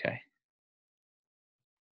 Okay.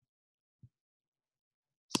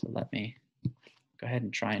 So let me go ahead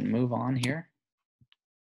and try and move on here.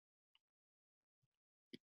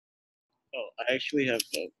 Oh, I actually have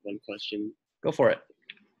one question. Go for it.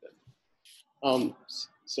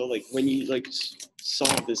 So like when you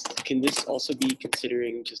solve this, can this also be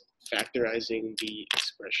considering just factorizing the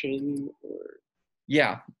expression, or?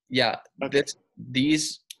 Yeah. Okay.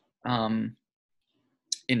 These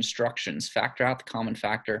instructions, factor out the common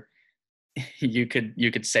factor. You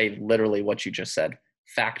could say literally what you just said.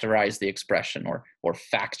 Factorize the expression, or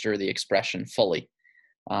factor the expression fully.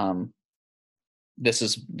 This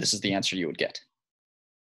is the answer you would get.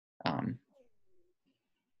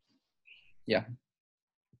 Yeah.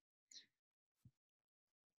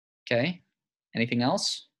 Okay. Anything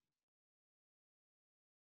else?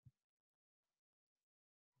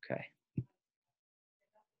 Okay.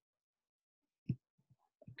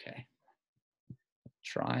 Okay.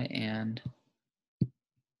 Try and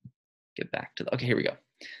get back to okay, here we go.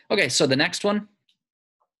 Okay, so the next one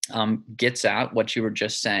gets at what you were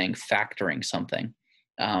just saying, factoring something.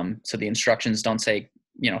 So the instructions don't say,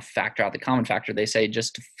 factor out the common factor. They say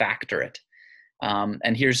just factor it.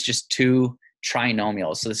 And here's just 2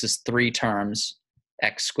 trinomials. So this is 3 terms,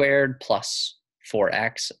 x squared plus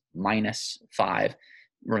 4x minus 5.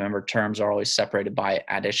 Remember, terms are always separated by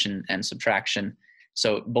addition and subtraction.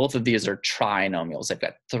 So both of these are trinomials. They've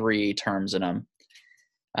got 3 terms in them.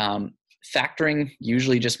 Factoring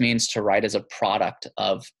usually just means to write as a product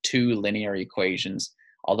of 2 linear equations,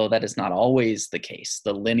 although that is not always the case.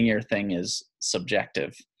 The linear thing is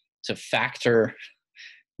subjective. To factor,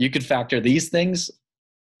 you could factor these things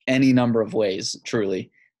any number of ways,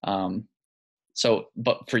 truly.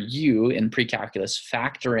 But for you in pre-calculus,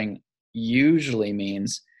 factoring usually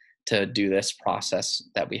means to do this process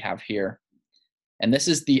that we have here. And this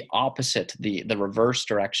is the opposite, the reverse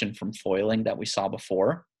direction from foiling that we saw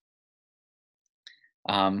before.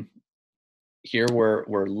 Here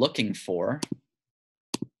we're looking for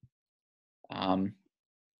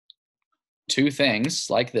two things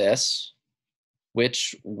like this,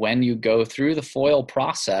 which when you go through the FOIL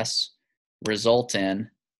process result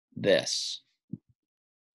in this.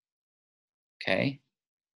 Okay.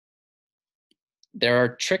 There are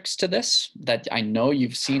tricks to this that I know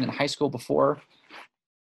you've seen in high school before,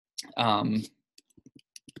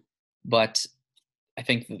 but I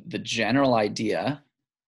think the general idea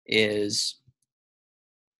is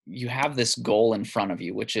you have this goal in front of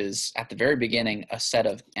you, which is at the very beginning a set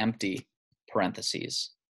of empty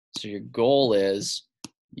parentheses. So your goal is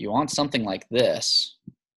you want something like this,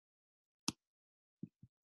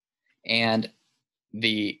 and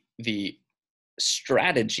the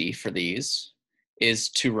strategy for these is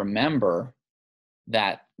to remember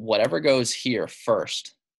that whatever goes here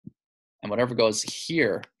first and whatever goes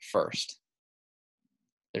here first,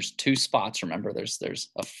 there's two spots, remember, there's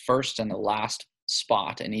a first and a last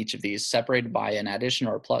spot in each of these, separated by an addition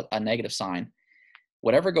or a negative sign.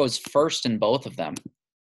 Whatever goes first in both of them,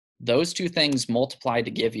 those two things multiply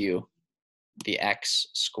to give you the x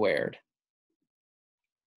squared.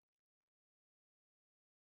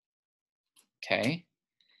 Okay.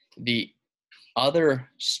 The other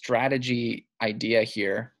strategy idea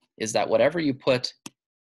here is that whatever you put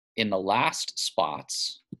in the last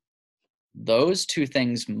spots, those two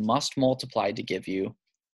things must multiply to give you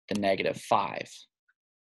the -5.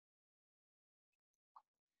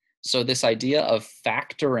 So this idea of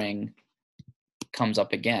factoring comes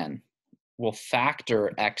up again. We'll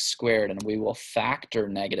factor x squared and we will factor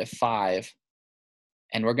 -5.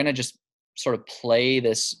 And we're going to just sort of play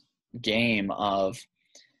this game of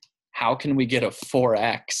how can we get a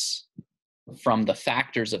 4x from the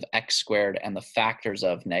factors of x squared and the factors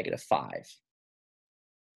of -5.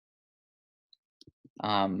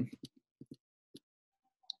 I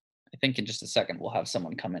think in just a second we'll have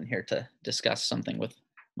someone come in here to discuss something with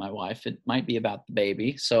my wife. It might be about the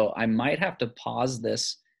baby, so I might have to pause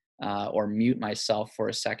this or mute myself for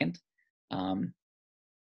a second.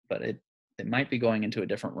 But it might be going into a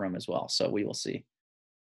different room as well, so we will see.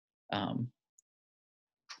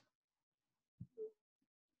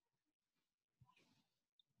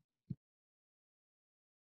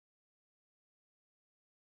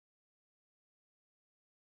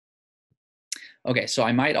 Okay, so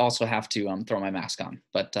I might also have to throw my mask on,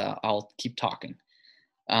 but I'll keep talking.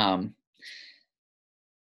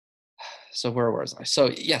 So where was I? So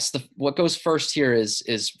yes, what goes first here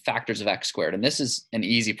is factors of x squared, and this is an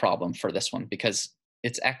easy problem for this one because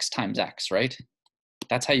it's x times x, right?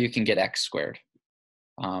 That's how you can get x squared.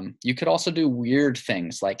 You could also do weird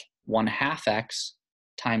things like 1/2 x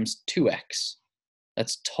times 2x.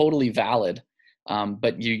 That's totally valid,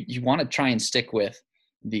 but you want to try and stick with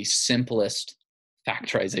the simplest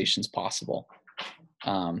factorizations possible.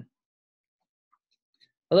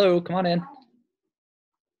 Hello, come on in.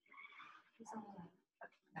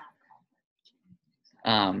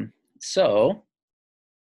 So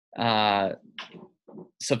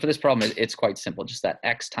for this problem, it's quite simple, just that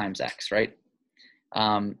x times x, right?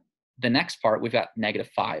 The next part, we've got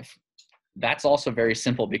 -5. That's also very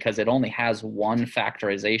simple because it only has one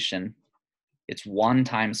factorization. It's 1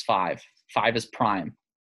 times 5. 5 is prime.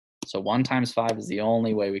 So 1 times 5 is the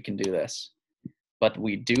only way we can do this. But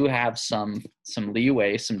we do have some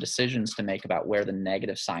leeway, some decisions to make about where the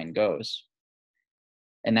negative sign goes.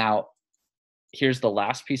 And now, here's the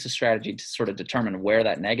last piece of strategy to sort of determine where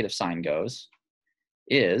that negative sign goes,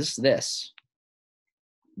 is this.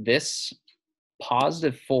 This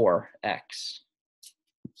 +4x.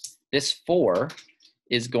 This 4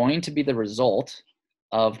 is going to be the result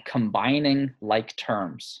of combining like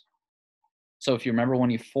terms. So if you remember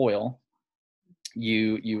when you FOIL,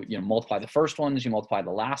 you multiply the first ones, you multiply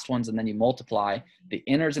the last ones, and then you multiply the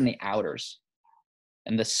inners and the outers.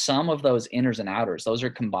 And the sum of those inners and outers, those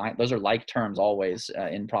are combined, those are like terms always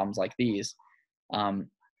in problems like these.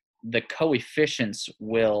 The coefficients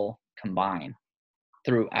will combine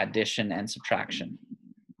through addition and subtraction.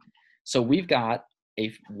 So we've got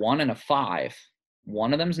a 1 and a 5.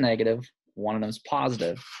 One of them's negative, one of them's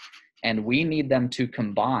positive, and we need them to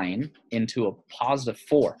combine into a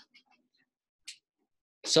 +4.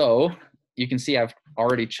 So you can see I've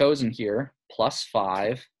already chosen here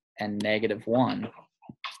 +5 and -1.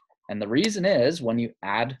 And the reason is when you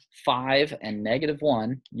add 5 and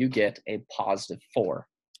 -1, you get a +4.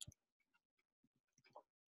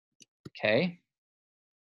 Okay.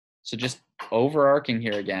 So just overarching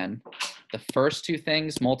here again, the first two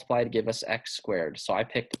things multiply to give us x squared. So I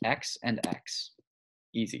picked x and x.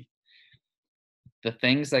 Easy. The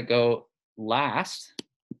things that go last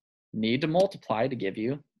need to multiply to give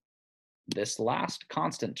you this last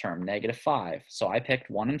constant term, -5. So I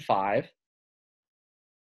picked 1 and 5.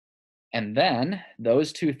 And then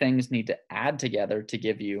those two things need to add together to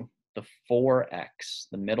give you the 4x,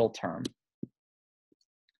 the middle term.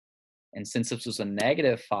 And since this was a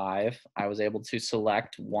 -5, I was able to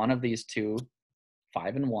select one of these two,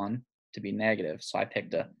 5 and 1, to be negative. So I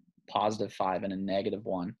picked a +5 and a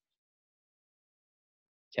 -1.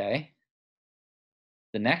 Okay.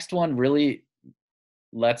 The next one really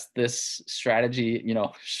lets this strategy,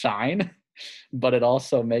 shine, but it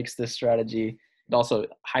also makes this strategy, it also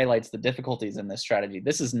highlights the difficulties in this strategy.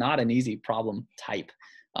 This is not an easy problem type,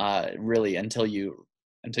 really, until you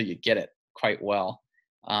get it quite well.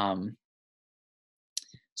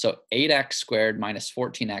 So 8x squared minus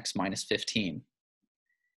 14x minus 15.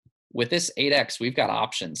 With this 8x, we've got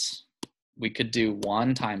options. We could do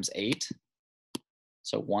 1 times 8.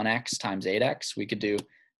 So 1x times 8x. We could do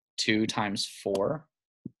 2 times 4.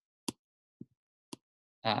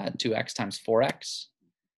 2x times 4x.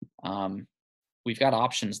 We've got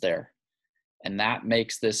options there. And that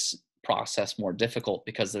makes this process more difficult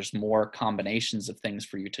because there's more combinations of things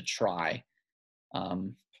for you to try.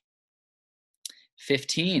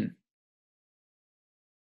 15.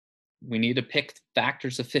 We need to pick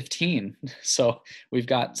factors of 15. So we've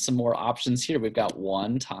got some more options here. We've got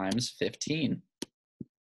 1 times 15.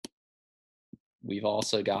 We've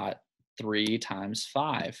also got 3 times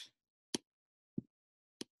 5.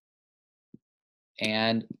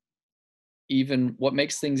 And even what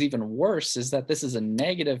makes things even worse is that this is a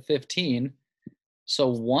 -15. So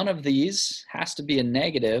one of these has to be a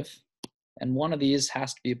negative and one of these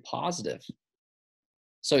has to be a positive.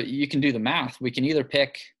 So you can do the math. We can either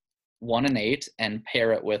pick 1 and 8 and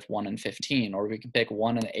pair it with 1 and 15, or we can pick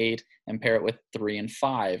 1 and 8 and pair it with 3 and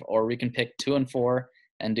 5, or we can pick 2 and 4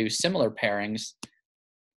 and do similar pairings.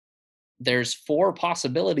 There's 4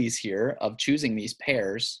 possibilities here of choosing these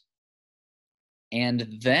pairs, and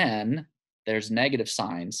then there's negative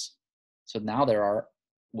signs. So now there are,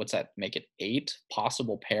 what's that, make it 8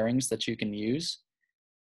 possible pairings that you can use.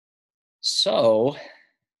 So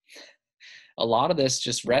a lot of this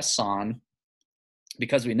just rests on,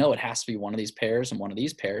 because we know it has to be one of these pairs and one of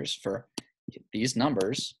these pairs for these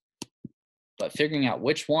numbers, but figuring out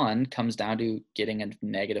which one comes down to getting a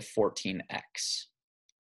 -14x.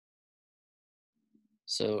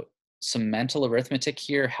 So some mental arithmetic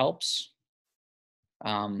here helps.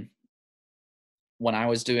 When I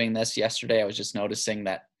was doing this yesterday, I was just noticing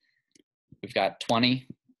that we've got 20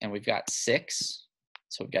 and we've got 6.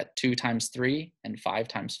 So we've got 2 times 3 and 5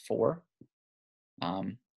 times 4.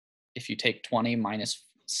 If you take 20 minus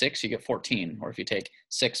 6, you get 14. Or if you take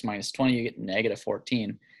 6 minus 20, you get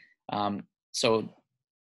 -14. So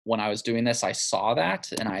when I was doing this, I saw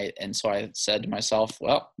that, and so I said to myself,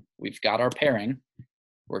 well, we've got our pairing.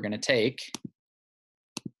 We're going to take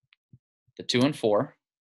the 2 and 4,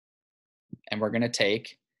 and we're going to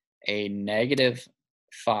take a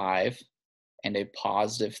 -5 and a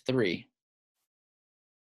 +3,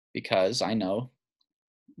 because I know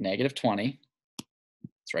 -20,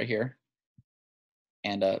 it's right here,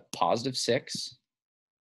 and a +6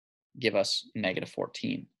 give us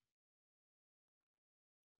 -14.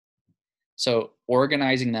 So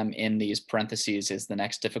organizing them in these parentheses is the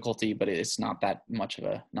next difficulty, but it's not that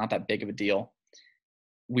big of a deal.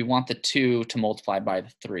 We want the 2 to multiply by the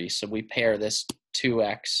 3. So we pair this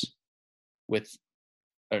 2x with,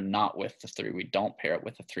 or not with the 3. We don't pair it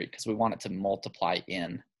with the 3 because we want it to multiply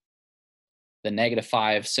in. The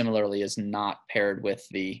 -5 similarly is not paired with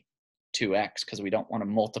the 2x because we don't want to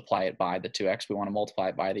multiply it by the 2x. We want to multiply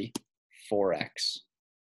it by the 4x.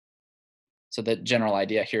 So the general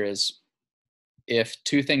idea here is, if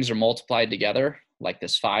two things are multiplied together, like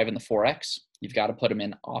this 5 and the 4x, you've got to put them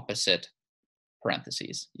in opposite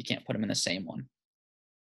parentheses. You can't put them in the same one.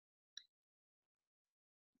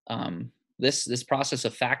 This process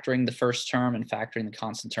of factoring the first term and factoring the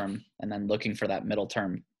constant term and then looking for that middle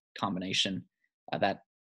term combination, that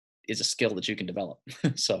is a skill that you can develop.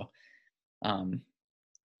 So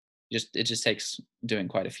it just takes doing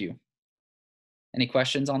quite a few. Any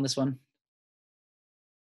questions on this one?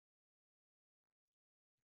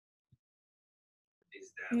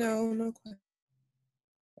 No question.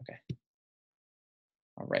 Okay.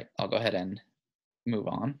 All right, I'll go ahead and move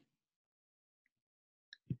on.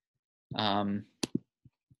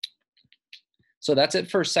 So that's it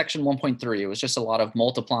for section 1.3. It was just a lot of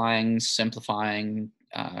multiplying, simplifying,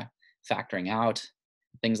 factoring out,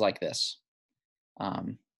 things like this.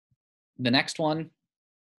 The next one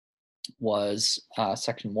was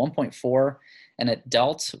section 1.4, and it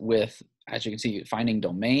dealt with, as you can see, finding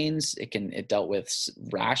domains. It dealt with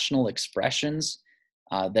rational expressions,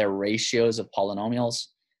 their ratios of polynomials,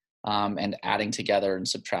 and adding together and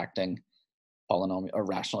subtracting polynomial or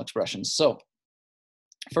rational expressions. So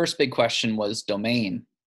first big question was domain,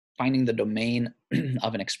 finding the domain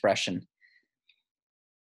of an expression.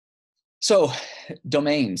 So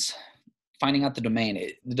domains, finding out the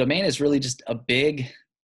domain. The domain is really just a big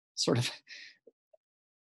sort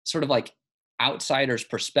of like outsider's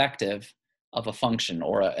perspective of a function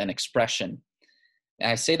or an expression.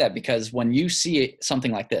 And I say that because when you see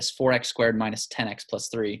something like this, 4x squared minus 10x plus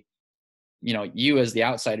 3, you know, you as the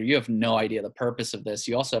outsider, you have no idea the purpose of this.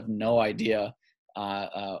 You also have no idea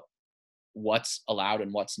what's allowed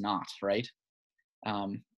and what's not, right?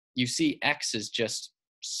 You see x is just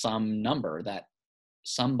some number that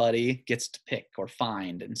somebody gets to pick or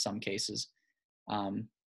find in some cases.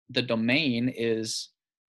 The domain is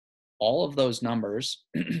all of those numbers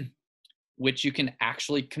which you can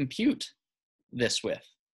actually compute this with.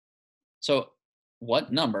 So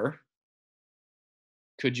what number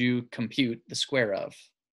could you compute the square of?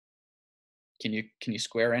 Can you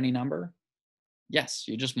square any number? Yes,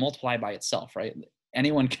 you just multiply by itself, right?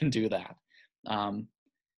 Anyone can do that.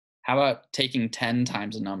 How about taking 10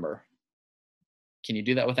 times a number? Can you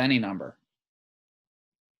do that with any number?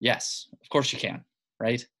 Yes, of course you can,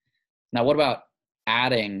 right? Now what about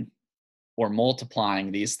adding or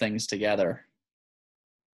multiplying these things together?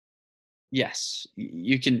 Yes,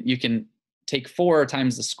 you can take 4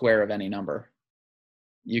 times the square of any number.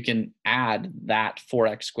 You can add that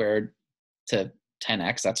 4x squared to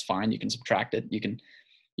 10x, that's fine. You can subtract it. You can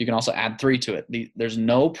also add 3 to it. There's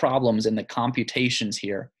no problems in the computations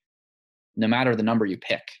here, no matter the number you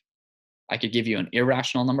pick. I could give you an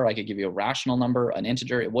irrational number, I could give you a rational number, an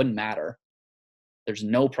integer, it wouldn't matter. There's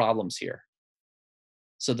no problems here.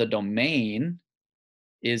 So the domain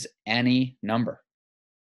is any number.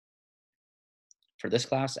 For this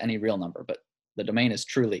class, any real number, but the domain is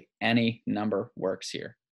truly any number works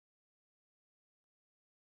here.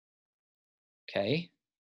 Okay.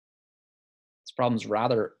 This problem's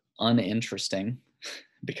rather uninteresting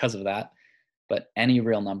because of that, but any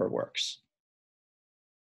real number works.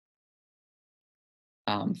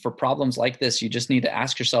 For problems like this, you just need to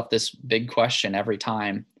ask yourself this big question every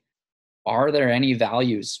time. Are there any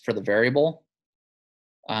values for the variable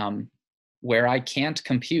where I can't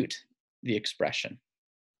compute the expression?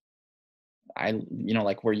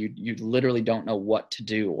 Like where you literally don't know what to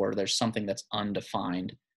do, or there's something that's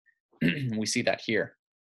undefined. We see that here.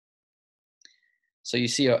 So you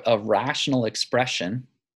see a rational expression.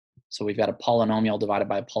 So we've got a polynomial divided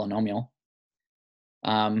by a polynomial.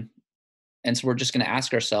 And so we're just going to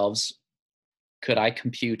ask ourselves, could I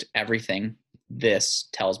compute everything this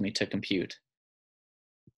tells me to compute?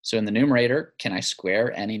 So in the numerator, can I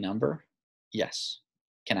square any number? Yes.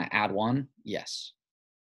 Can I add 1? Yes.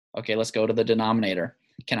 Okay, let's go to the denominator.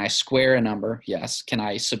 Can I square a number? Yes. Can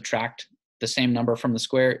I subtract the same number from the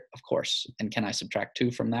square? Of course. And can I subtract 2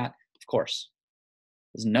 from that? Of course.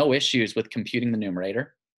 There's no issues with computing the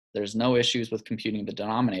numerator. There's no issues with computing the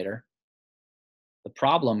denominator. The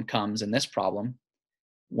problem comes in this problem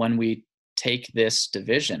when we take this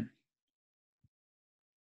division.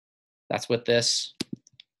 That's what this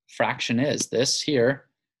fraction is. This here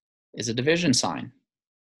is a division sign.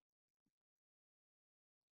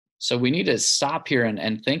 So we need to stop here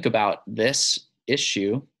and think about this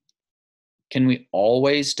issue. Can we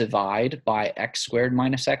always divide by x squared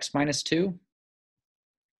minus x minus 2?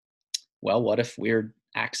 Well, what if we're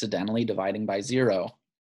accidentally dividing by 0?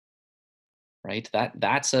 Right?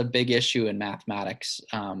 That's a big issue in mathematics,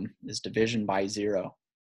 is division by 0.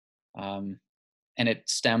 And it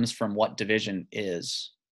stems from what division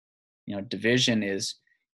is. You know, division is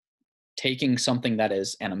taking something that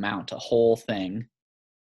is an amount, a whole thing,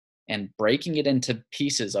 and breaking it into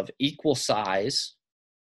pieces of equal size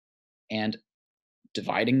and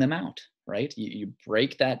dividing them out, right? You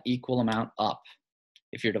break that equal amount up.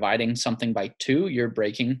 If you're dividing something by 2, you're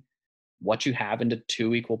breaking what you have into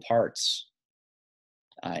 2 equal parts.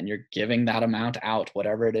 And you're giving that amount out,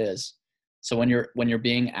 whatever it is. So when you're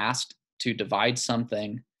being asked to divide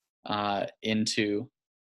something into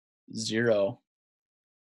 0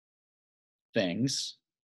 things,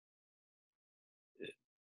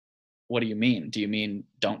 what do you mean? Do you mean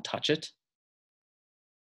don't touch it?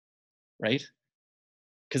 Right?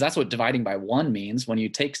 Because that's what dividing by 1 means. When you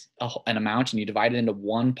take an amount and you divide it into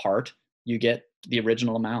 1 part, you get the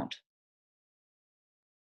original amount.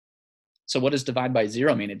 So what does divide by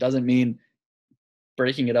 0 mean? It doesn't mean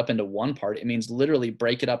breaking it up into one part. It means literally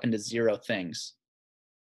break it up into 0 things.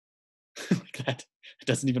 Like that. It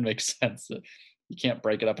doesn't even make sense. You can't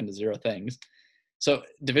break it up into 0 things. So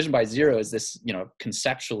division by 0 is this,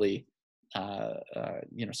 conceptually,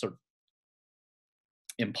 sort of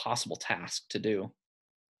impossible task to do.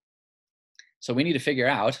 So we need to figure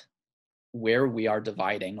out where we are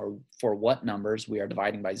dividing, or for what numbers we are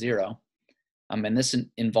dividing by 0. And this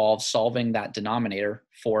involves solving that denominator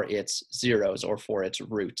for its zeros or for its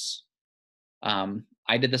roots.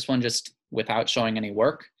 I did this one just without showing any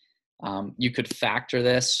work. You could factor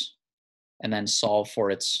this and then solve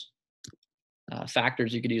for its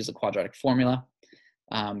factors. You could use the quadratic formula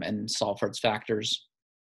and solve for its factors.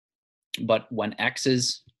 But when x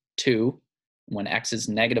is 2, when x is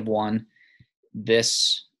 -1,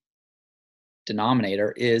 this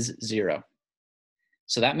denominator is 0.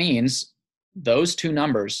 So that means those two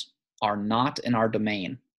numbers are not in our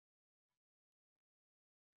domain.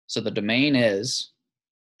 So the domain is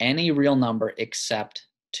any real number except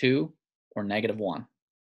 2 or -1.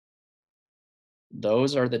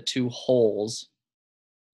 Those are the two holes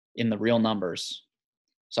in the real numbers.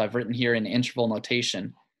 So I've written here in interval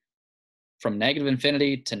notation from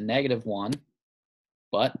 -infinity to -1,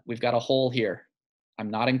 but we've got a hole here. I'm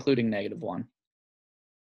not including -1.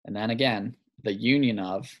 And then again, the union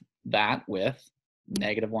of that with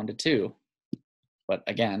 -1 to 2. But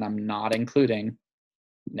again, I'm not including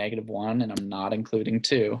 -1 and I'm not including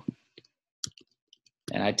 2.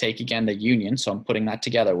 And I take again the union, so I'm putting that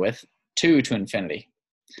together with 2 to infinity.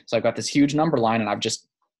 So I've got this huge number line and I've just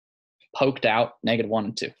poked out -1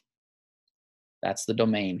 and 2. That's the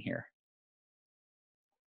domain here.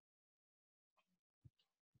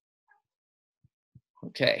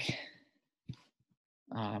 Okay.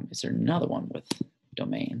 Is there another one with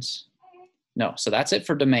domains? No, so that's it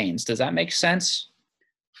for domains. Does that make sense?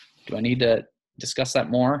 Do I need to discuss that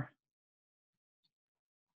more?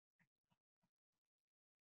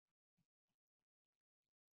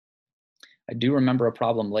 I do remember a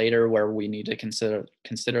problem later where we need to consider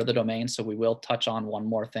the domain, so we will touch on one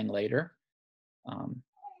more thing later.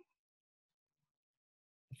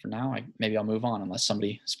 For now, maybe I'll move on unless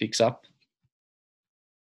somebody speaks up.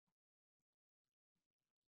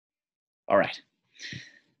 All right.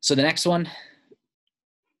 So the next one,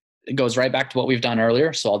 it goes right back to what we've done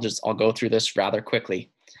earlier. So I'll go through this rather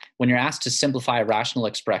quickly. When you're asked to simplify a rational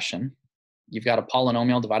expression, you've got a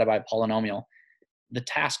polynomial divided by a polynomial. The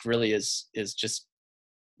task really is just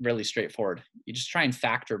really straightforward. You just try and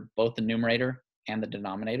factor both the numerator and the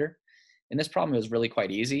denominator. And this problem is really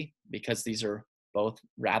quite easy because these are both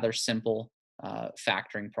rather simple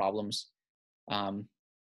factoring problems.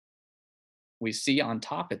 We see on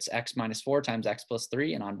top it's x minus 4 times x plus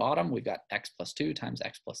 3, and on bottom we've got x plus 2 times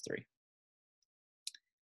x plus 3.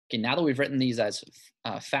 Okay, now that we've written these as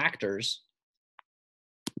factors,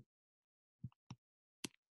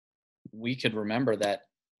 we could remember that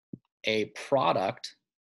a product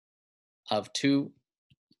of two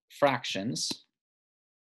fractions,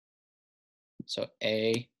 so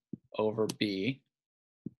a over b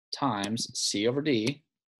times c over d,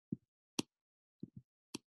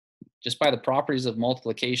 just by the properties of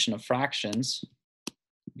multiplication of fractions,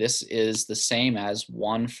 this is the same as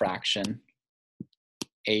one fraction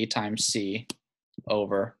a times c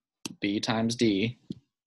over b times d.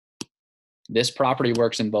 This property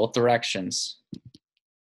works in both directions.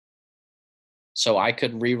 So I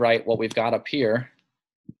could rewrite what we've got up here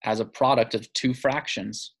as a product of two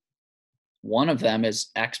fractions. One of them is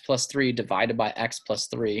x plus 3 divided by x plus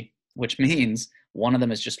 3, which means one of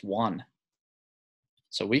them is just 1.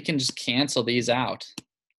 So we can just cancel these out.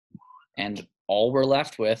 And all we're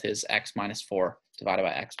left with is x minus 4 divided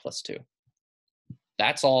by x plus 2.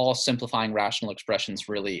 That's all simplifying rational expressions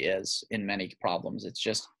really is in many problems. It's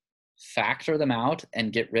just factor them out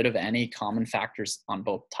and get rid of any common factors on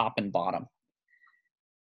both top and bottom.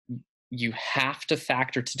 You have to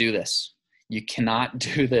factor to do this. You cannot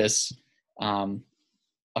do this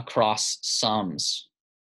across sums.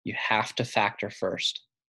 You have to factor first.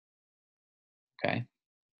 Okay.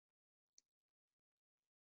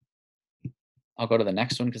 I'll go to the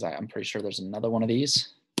next one because I'm pretty sure there's another one of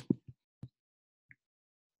these.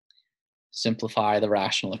 Simplify the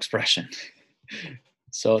rational expression.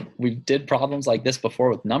 So we did problems like this before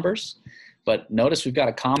with numbers, but notice we've got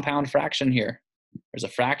a compound fraction here. There's a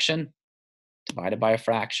fraction divided by a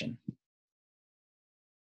fraction.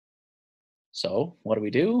 So what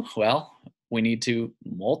do? Well, we need to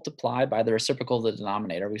multiply by the reciprocal of the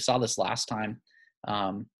denominator. We saw this last time.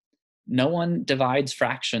 No one divides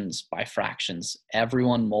fractions by fractions.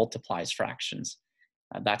 Everyone multiplies fractions.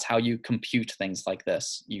 That's how you compute things like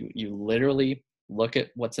this. You literally look at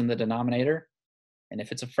what's in the denominator, and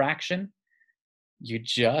if it's a fraction, you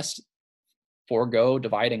just forego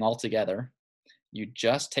dividing altogether. You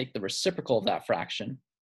just take the reciprocal of that fraction,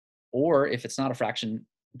 or if it's not a fraction,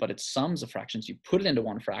 but it's sums of fractions, you put it into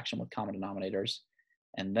one fraction with common denominators,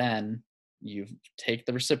 and then you take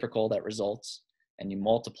the reciprocal that results and you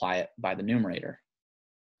multiply it by the numerator.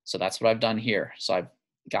 So that's what I've done here. So I've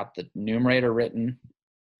got the numerator written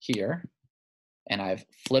here, and I've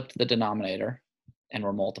flipped the denominator, and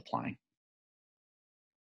we're multiplying.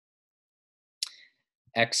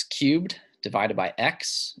 X cubed divided by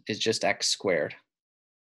x is just x squared.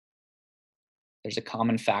 There's a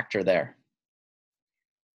common factor there.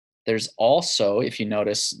 There's also, if you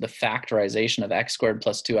notice, the factorization of x squared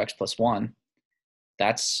plus 2x plus 1.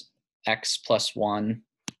 That's x plus 1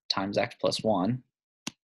 times x plus 1.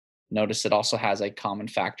 Notice it also has a common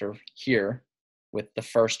factor here with the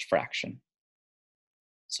first fraction.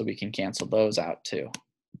 So we can cancel those out too.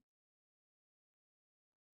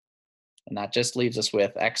 And that just leaves us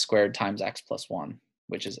with x squared times x plus 1,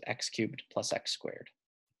 which is x cubed plus x squared.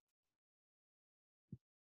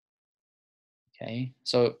 Okay,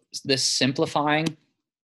 so this simplifying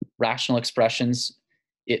rational expressions,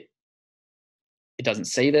 it doesn't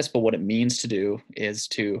say this, but what it means to do is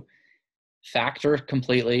to factor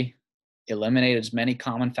completely, eliminate as many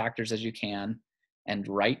common factors as you can, and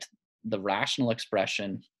write the rational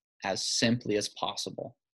expression as simply as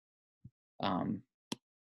possible.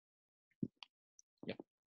 Yep.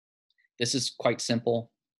 This is quite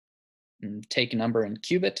simple. Take a number and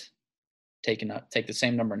cube it, take the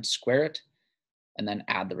same number and square it, and then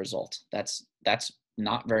add the result. That's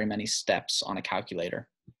not very many steps on a calculator.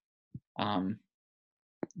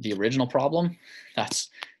 The original problem, that's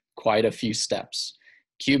quite a few steps.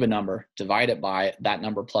 Cube a number, divide it by that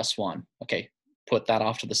number plus 1. Okay, put that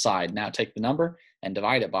off to the side. Now take the number and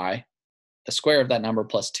divide it by the square of that number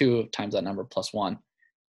plus 2 times that number plus 1.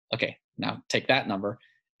 Okay, now take that number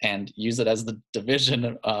and use it as the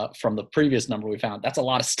division from the previous number we found. That's a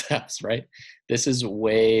lot of steps, right? This is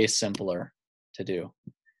way simpler to do.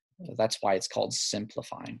 That's why it's called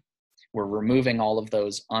simplifying. We're removing all of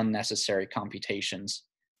those unnecessary computations.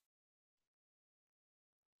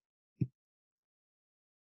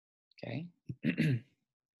 Okay.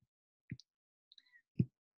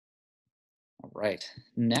 All right,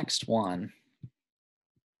 next one.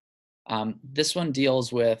 This one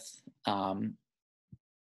deals with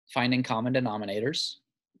finding common denominators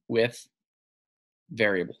with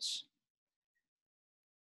variables.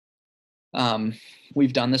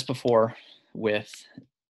 We've done this before with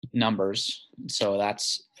numbers, so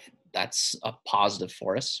that's a positive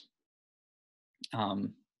for us.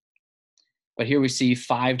 But here we see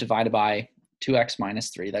 5 divided by 2x minus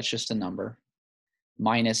 3, that's just a number,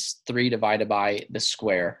 minus 3 divided by the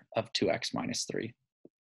square of 2x minus 3.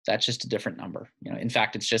 That's just a different number. In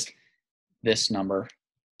fact, it's just this number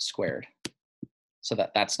squared. So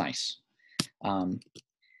that's nice.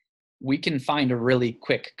 We can find a really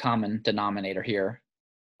quick common denominator here.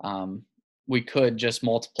 We could just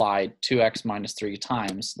multiply 2x minus 3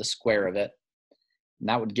 times the square of it, and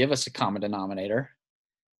that would give us a common denominator.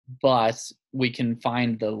 But we can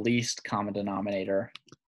find the least common denominator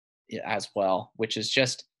as well, which is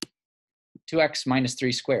just 2x minus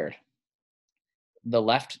 3 squared. The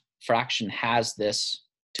left fraction has this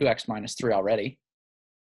 2x minus 3 already,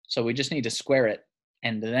 so we just need to square it,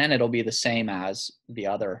 and then it'll be the same as the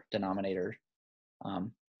other denominator.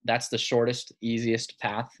 That's the shortest, easiest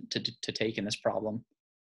path to take in this problem.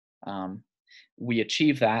 We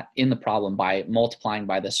achieve that in the problem by multiplying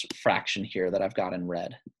by this fraction here that I've got in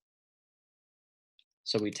red.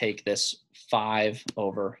 So we take this 5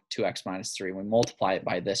 over 2x minus 3, we multiply it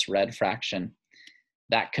by this red fraction.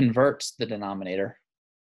 That converts the denominator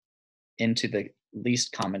into the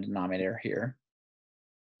least common denominator here.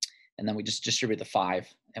 And then we just distribute the 5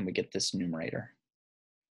 and we get this numerator.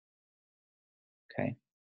 Okay.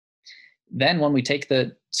 Then when we take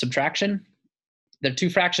the subtraction, there are 2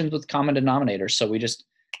 fractions with common denominators. So we just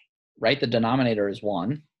write the denominator as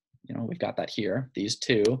 1. We've got that here. These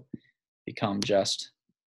 2 become just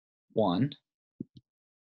 1.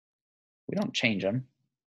 We don't change them.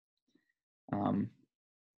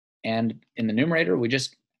 And in the numerator, we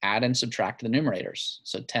just add and subtract the numerators.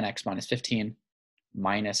 So 10x minus 15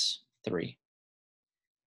 minus 3.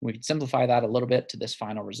 We can simplify that a little bit to this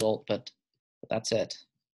final result, but that's it.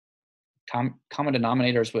 Common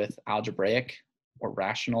denominators with algebraic or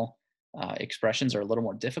rational expressions are a little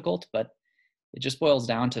more difficult, but it just boils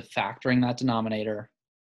down to factoring that denominator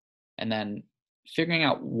and then figuring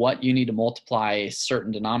out what you need to multiply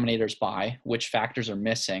certain denominators by, which factors are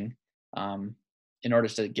missing, in order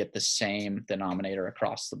to get the same denominator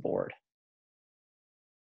across the board.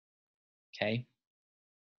 Okay.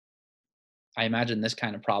 I imagine this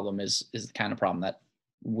kind of problem is the kind of problem that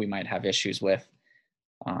we might have issues with.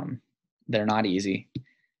 They're not easy,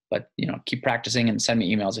 but keep practicing and send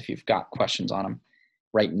me emails if you've got questions on them.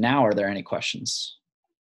 Right now, are there any questions?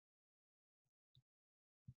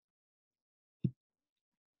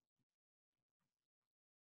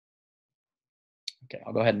 Okay,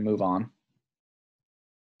 I'll go ahead and move on.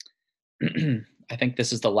 I think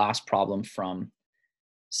this is the last problem from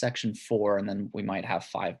section 4, and then we might have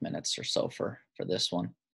 5 minutes or so for this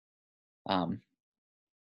one.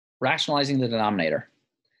 Rationalizing the denominator.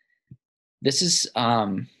 This is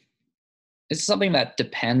something that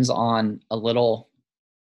depends on a little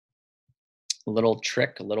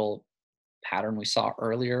trick, a little pattern we saw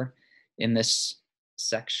earlier in this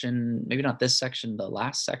section. Maybe not this section, the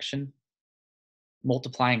last section.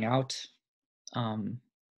 Multiplying out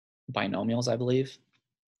binomials, I believe.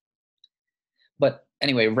 But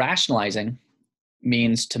anyway, rationalizing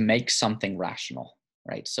means to make something rational,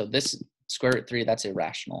 right? So this square root 3, that's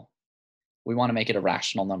irrational. We want to make it a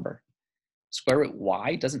rational number. Square root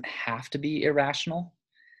y doesn't have to be irrational.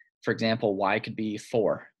 For example, y could be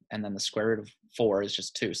 4, and then the square root of 4 is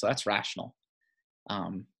just 2, so that's rational.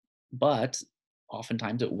 But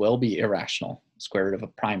oftentimes it will be irrational, square root of a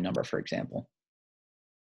prime number, for example.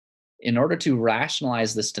 In order to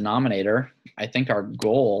rationalize this denominator, I think our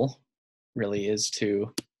goal really is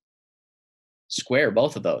to square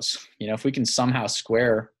both of those. If we can somehow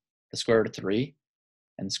square the square root of 3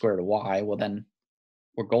 and the square root of y, well then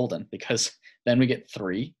we're golden, because then we get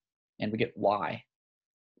 3 and we get y.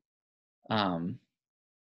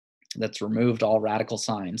 That's removed all radical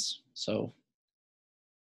signs. So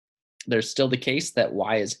there's still the case that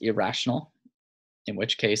y is irrational, in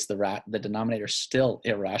which case the denominator is still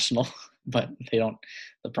irrational, but the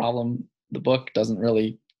book doesn't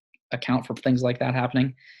really account for things like that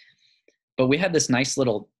happening. But we had this nice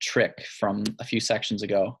little trick from a few sections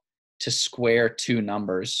ago to square two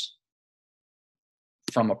numbers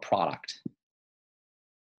from a product.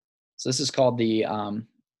 So this is called the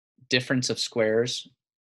difference of squares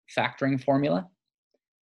factoring formula.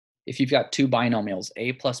 If you've got two binomials,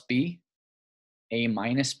 a plus b, a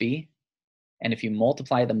minus b, and if you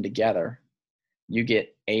multiply them together, you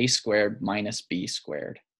get a squared minus b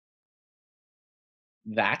squared.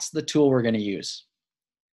 That's the tool we're going to use,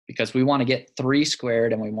 because we want to get 3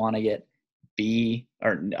 squared and we want to get we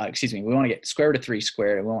want to get square root of 3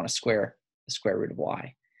 squared, and we want to square the square root of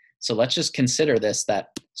y. So let's just consider this, that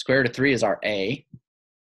square root of 3 is our a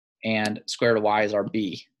and square root of y is our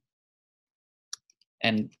b.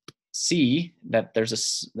 And see that there's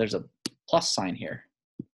a plus sign here.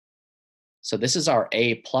 So this is our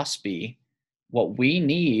a plus b. What we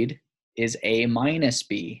need is a minus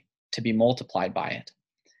b to be multiplied by it.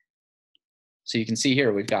 So you can see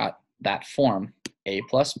here we've got that form, a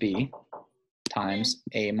plus b times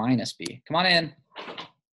a minus b. Come on in.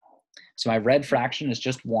 So my red fraction is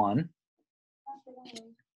just 1.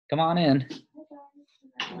 Come on in.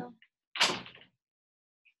 I know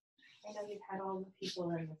you've had all the people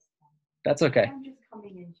in this. That's okay. I'm just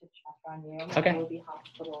coming in to check on you. Okay. I will be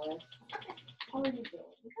hospitalist. How are you doing?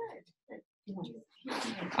 Good.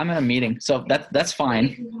 I'm in a meeting, so that's fine.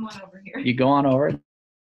 You can come on over here. You go on over.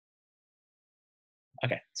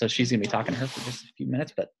 Okay, so she's gonna be talking to her for just a few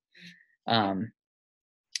minutes, but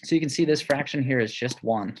so you can see this fraction here is just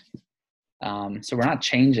 1. So we're not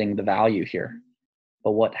changing the value here.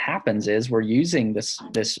 But what happens is we're using this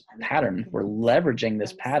pattern, we're leveraging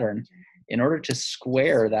this pattern in order to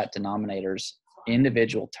square that denominator's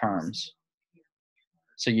individual terms.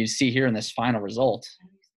 So you see here in this final result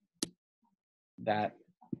that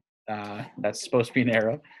that's supposed to be an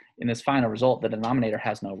arrow. In this final result, the denominator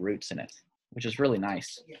has no roots in it, which is really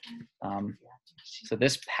nice. So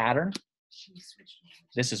this pattern,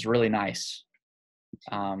 this is really nice.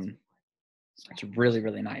 It's really,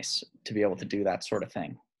 really nice to be able to do that sort of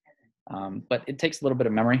thing. But it takes a little bit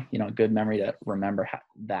of memory, good memory to remember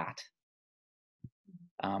that.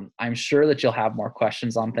 I'm sure that you'll have more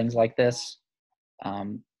questions on things like this.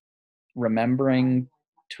 Remembering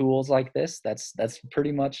tools like this, that's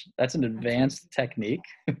pretty much, that's an advanced technique.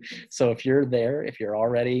 So if you're there, if you're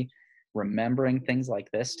already remembering things like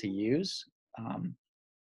this to use,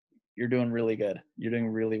 you're doing really good. You're doing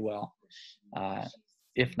really well.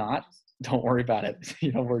 If not, don't worry about it.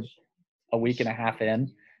 We're a week and a half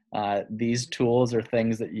in. These tools are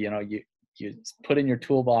things that you put in your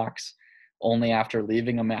toolbox only after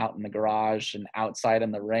leaving them out in the garage and outside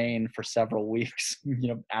in the rain for several weeks,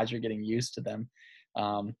 as you're getting used to them.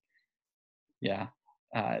 Yeah.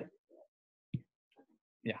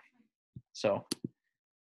 So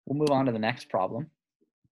we'll move on to the next problem.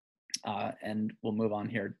 And we'll move on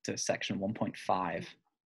here to section 1.5.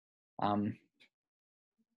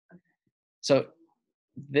 So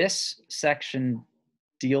this section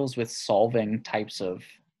deals with solving types of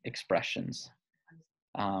expressions.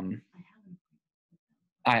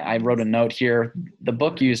 I wrote a note here. The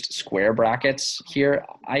book used square brackets here.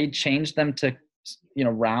 I changed them to,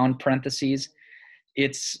 round parentheses.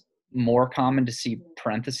 It's more common to see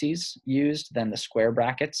parentheses used than the square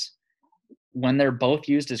brackets. When they're both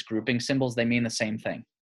used as grouping symbols, they mean the same thing.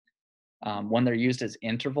 When they're used as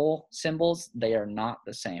interval symbols, they are not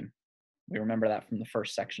the same. We remember that from the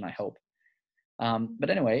first section, I hope. But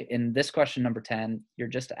anyway, in this question number 10, you're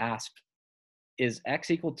just asked, is x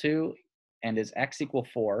equal 2 and is x equal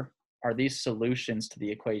 4? Are these solutions to the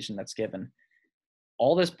equation that's given?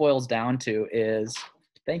 All this boils down to is,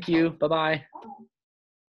 thank you, bye-bye.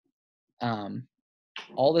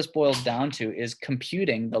 All this boils down to is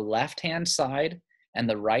computing the left-hand side and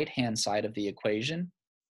the right-hand side of the equation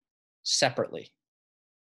separately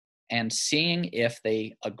and seeing if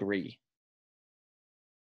they agree.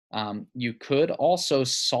 You could also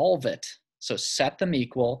solve it. So set them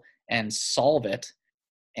equal and solve it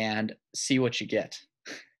and see what you get.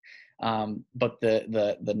 But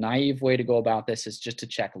the naive way to go about this is just to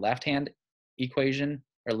check left-hand equation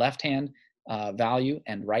or left-hand value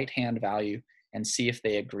and right-hand value and see if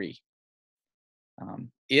they agree.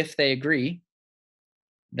 If they agree,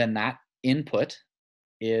 then that input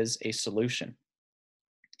is a solution.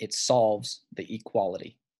 It solves the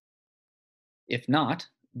equality. If not,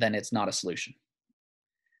 then it's not a solution.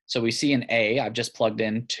 So we see in A, I've just plugged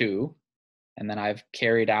in 2, and then I've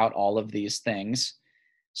carried out all of these things.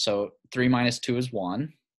 So 3 minus 2 is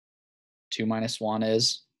 1. 2 minus 1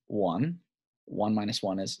 is 1. 1 minus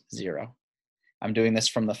 1 is 0. I'm doing this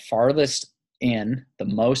from the farthest in, the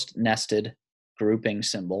most nested grouping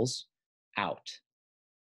symbols out.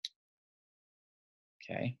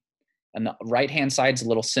 Okay. And the right-hand side's a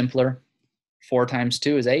little simpler. 4 times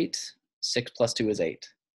 2 is 8. 6 plus 2 is 8.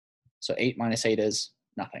 So 8 minus 8 is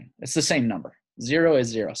nothing. It's the same number. 0 is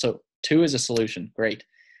 0. So 2 is a solution. Great.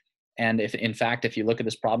 And if, in fact, if you look at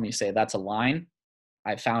this problem, you say that's a line,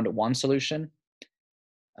 I found one solution.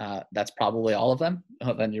 That's probably all of them.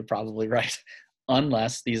 Oh, then you're probably right.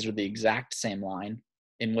 Unless these are the exact same line,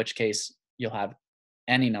 in which case you'll have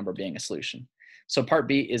any number being a solution. So part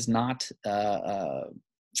B is not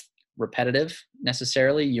repetitive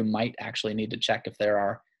necessarily. You might actually need to check if there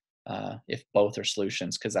are, if both are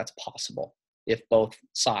solutions, because that's possible if both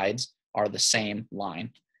sides are the same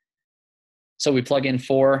line. So we plug in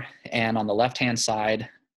 4, and on the left-hand side,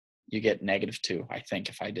 you get -2, I think,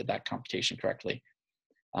 if I did that computation correctly.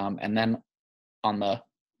 And then on the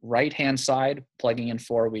right-hand side, plugging in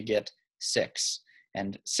 4, we get 6.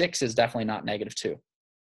 And 6 is definitely not -2.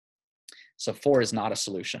 So 4 is not a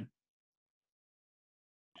solution.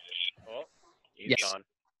 Oh, he's Yes. gone.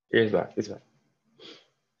 He's back. He's back.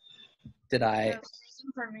 Did I? Yeah,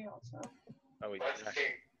 for me also. Oh, he's back.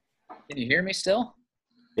 Can you hear me still?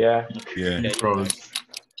 Yeah. Yeah. Yeah, Froze.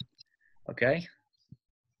 Okay.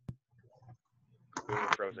 we were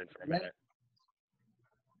frozen for a minute.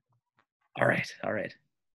 All right. All right.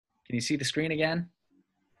 Can you see the screen again?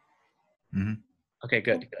 Mhm. Okay,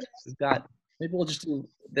 good. Good. We've got, maybe we'll just do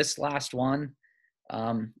this last one.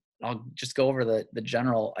 I'll just go over the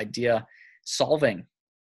general idea. Solving.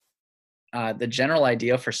 The general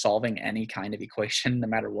idea for solving any kind of equation, no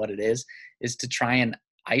matter what it is to try and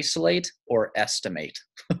isolate or estimate.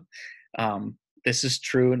 This is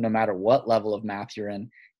true no matter what level of math you're in.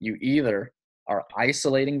 You either are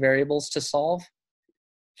isolating variables to solve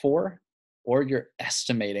for, or you're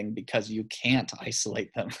estimating because you can't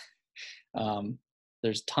isolate them.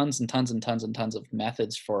 There's tons and tons and tons and tons of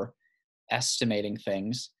methods for estimating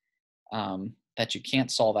things that you can't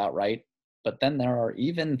solve outright. But then there are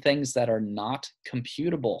even things that are not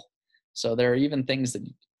computable. So there are even things that,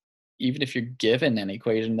 even if you're given an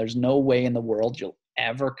equation, there's no way in the world you'll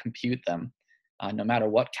ever compute them, no matter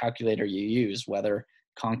what calculator you use, whether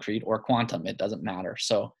concrete or quantum, it doesn't matter.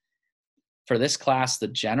 So for this class, the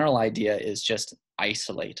general idea is just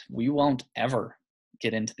isolate. We won't ever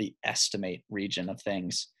get into the estimate region of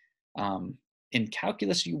things. In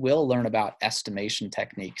calculus, you will learn about estimation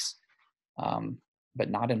techniques, but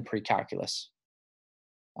not in pre-calculus.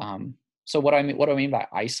 So what do I mean by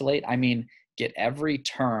isolate? I mean, get every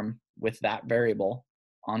term with that variable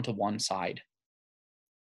onto one side.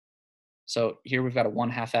 So here we've got a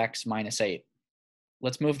 1/2 x minus 8.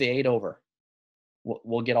 Let's move the 8 over.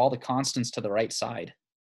 We'll get all the constants to the right side.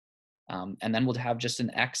 And then we'll have just an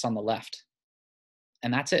x on the left.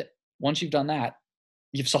 And that's it. Once you've done that,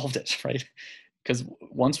 you've solved it, right? Because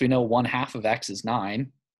once we know 1/2 of x is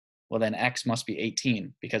 9, well then x must be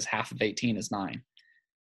 18 because half of 18 is 9.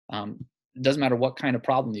 It doesn't matter what kind of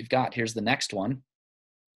problem you've got. Here's the next one.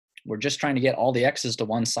 We're just trying to get all the x's to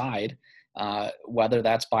one side, whether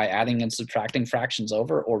that's by adding and subtracting fractions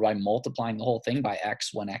over or by multiplying the whole thing by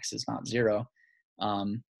x when x is not 0.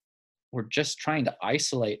 We're just trying to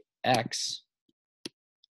isolate x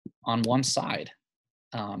on one side.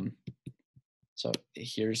 So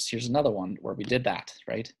here's another one where we did that,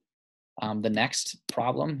 right? The next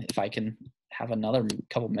problem, if I can have another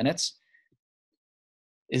couple minutes,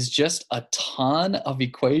 is just a ton of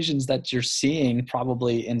equations that you're seeing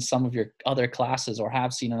probably in some of your other classes or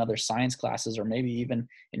have seen in other science classes or maybe even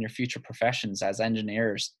in your future professions as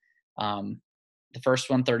engineers. The first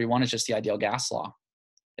one, 31, is just the ideal gas law.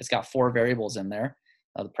 It's got 4 variables in there.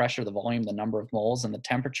 The pressure, the volume, the number of moles, and the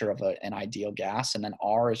temperature of an ideal gas. And then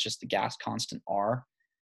R is just the gas constant R.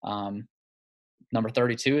 Number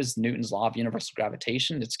 32 is Newton's law of universal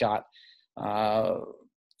gravitation. It's got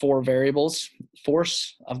 4 variables: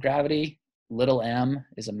 force of gravity, little m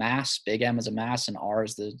is a mass, big M is a mass, and R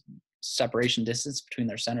is the separation distance between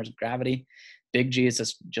their centers of gravity. Big G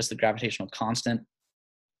is just the gravitational constant.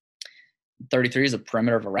 33 is the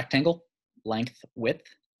perimeter of a rectangle, length, width,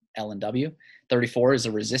 L and W. 34 is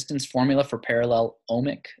a resistance formula for parallel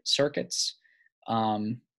ohmic circuits.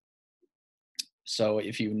 So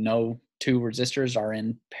if you know 2 resistors are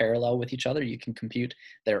in parallel with each other, you can compute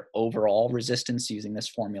their overall resistance using this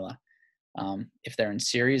formula. If they're in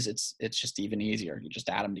series, it's just even easier. You just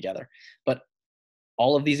add them together. But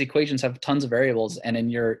all of these equations have tons of variables, and in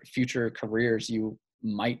your future careers, you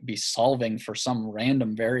might be solving for some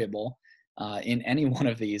random variable in any one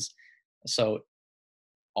of these. So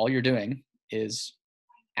all you're doing is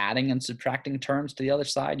adding and subtracting terms to the other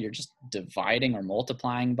side. You're just dividing or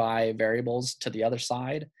multiplying by variables to the other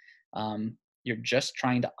side. You're just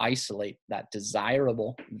trying to isolate that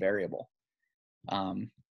desirable variable.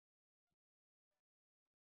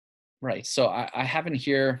 Right, so I have in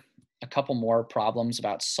here a couple more problems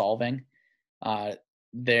about solving.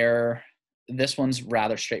 This one's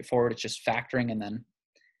rather straightforward. It's just factoring and then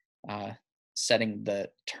setting the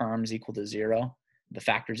terms equal to 0, the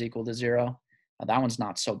factors equal to 0. That one's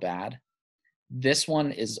not so bad. This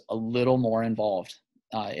one is a little more involved.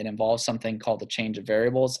 It involves something called the change of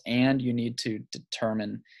variables, and you need to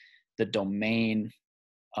determine the domain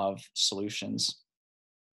of solutions.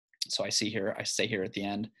 So I say here at the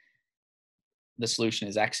end, the solution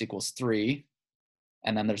is x equals 3,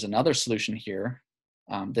 and then there's another solution here.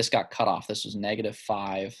 This got cut off. This was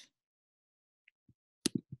 -5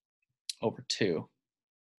 over 2.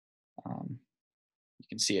 You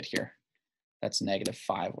can see it here. That's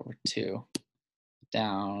 -5 over 2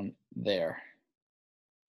 down there.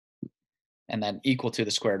 And then equal to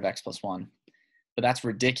the square root of x plus 1. But that's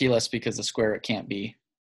ridiculous because the square root can't be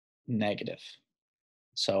negative.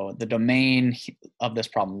 So the domain of this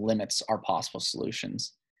problem limits our possible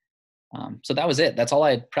solutions. So that was it. That's all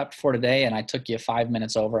I had prepped for today, and I took you 5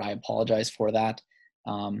 minutes over. I apologize for that.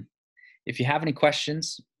 If you have any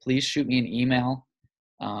questions, please shoot me an email.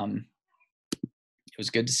 It was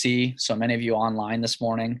good to see so many of you online this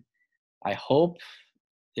morning. I hope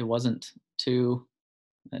it wasn't too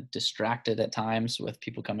distracted at times with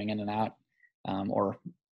people coming in and out or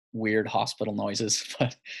weird hospital noises.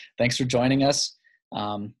 But thanks for joining us.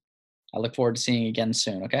 I look forward to seeing you again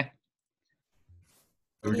soon, okay?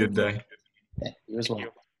 Have a good day. Yeah, you as well.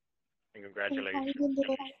 And congratulations.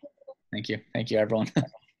 Thank you. Thank you, everyone.